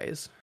have their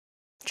ways.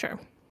 Sure.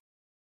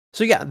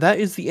 So yeah, that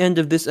is the end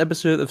of this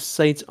episode of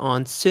Sights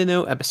on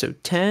Sinnoh,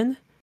 episode 10.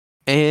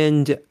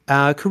 And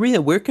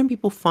Karina, where can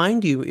people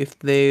find you if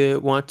they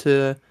want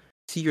to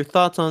see your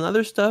thoughts on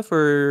other stuff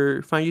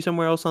or find you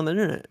somewhere else on the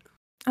internet?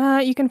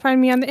 You can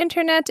find me on the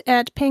internet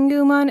at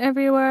Pengumon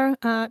everywhere.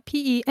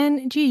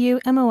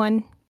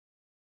 Pengumon.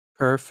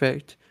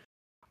 Perfect.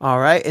 All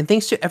right, and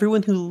thanks to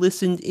everyone who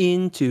listened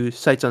in to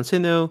Sights on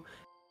Sinnoh,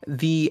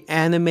 the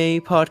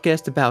anime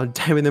podcast about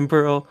Diamond and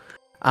Pearl.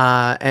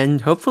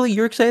 And hopefully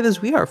you're excited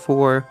as we are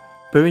for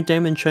Brilliant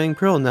Diamond and Shining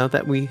Pearl now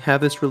that we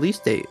have this release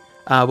date.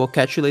 We'll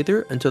catch you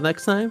later. Until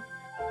next time,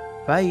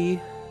 bye.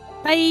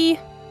 Bye.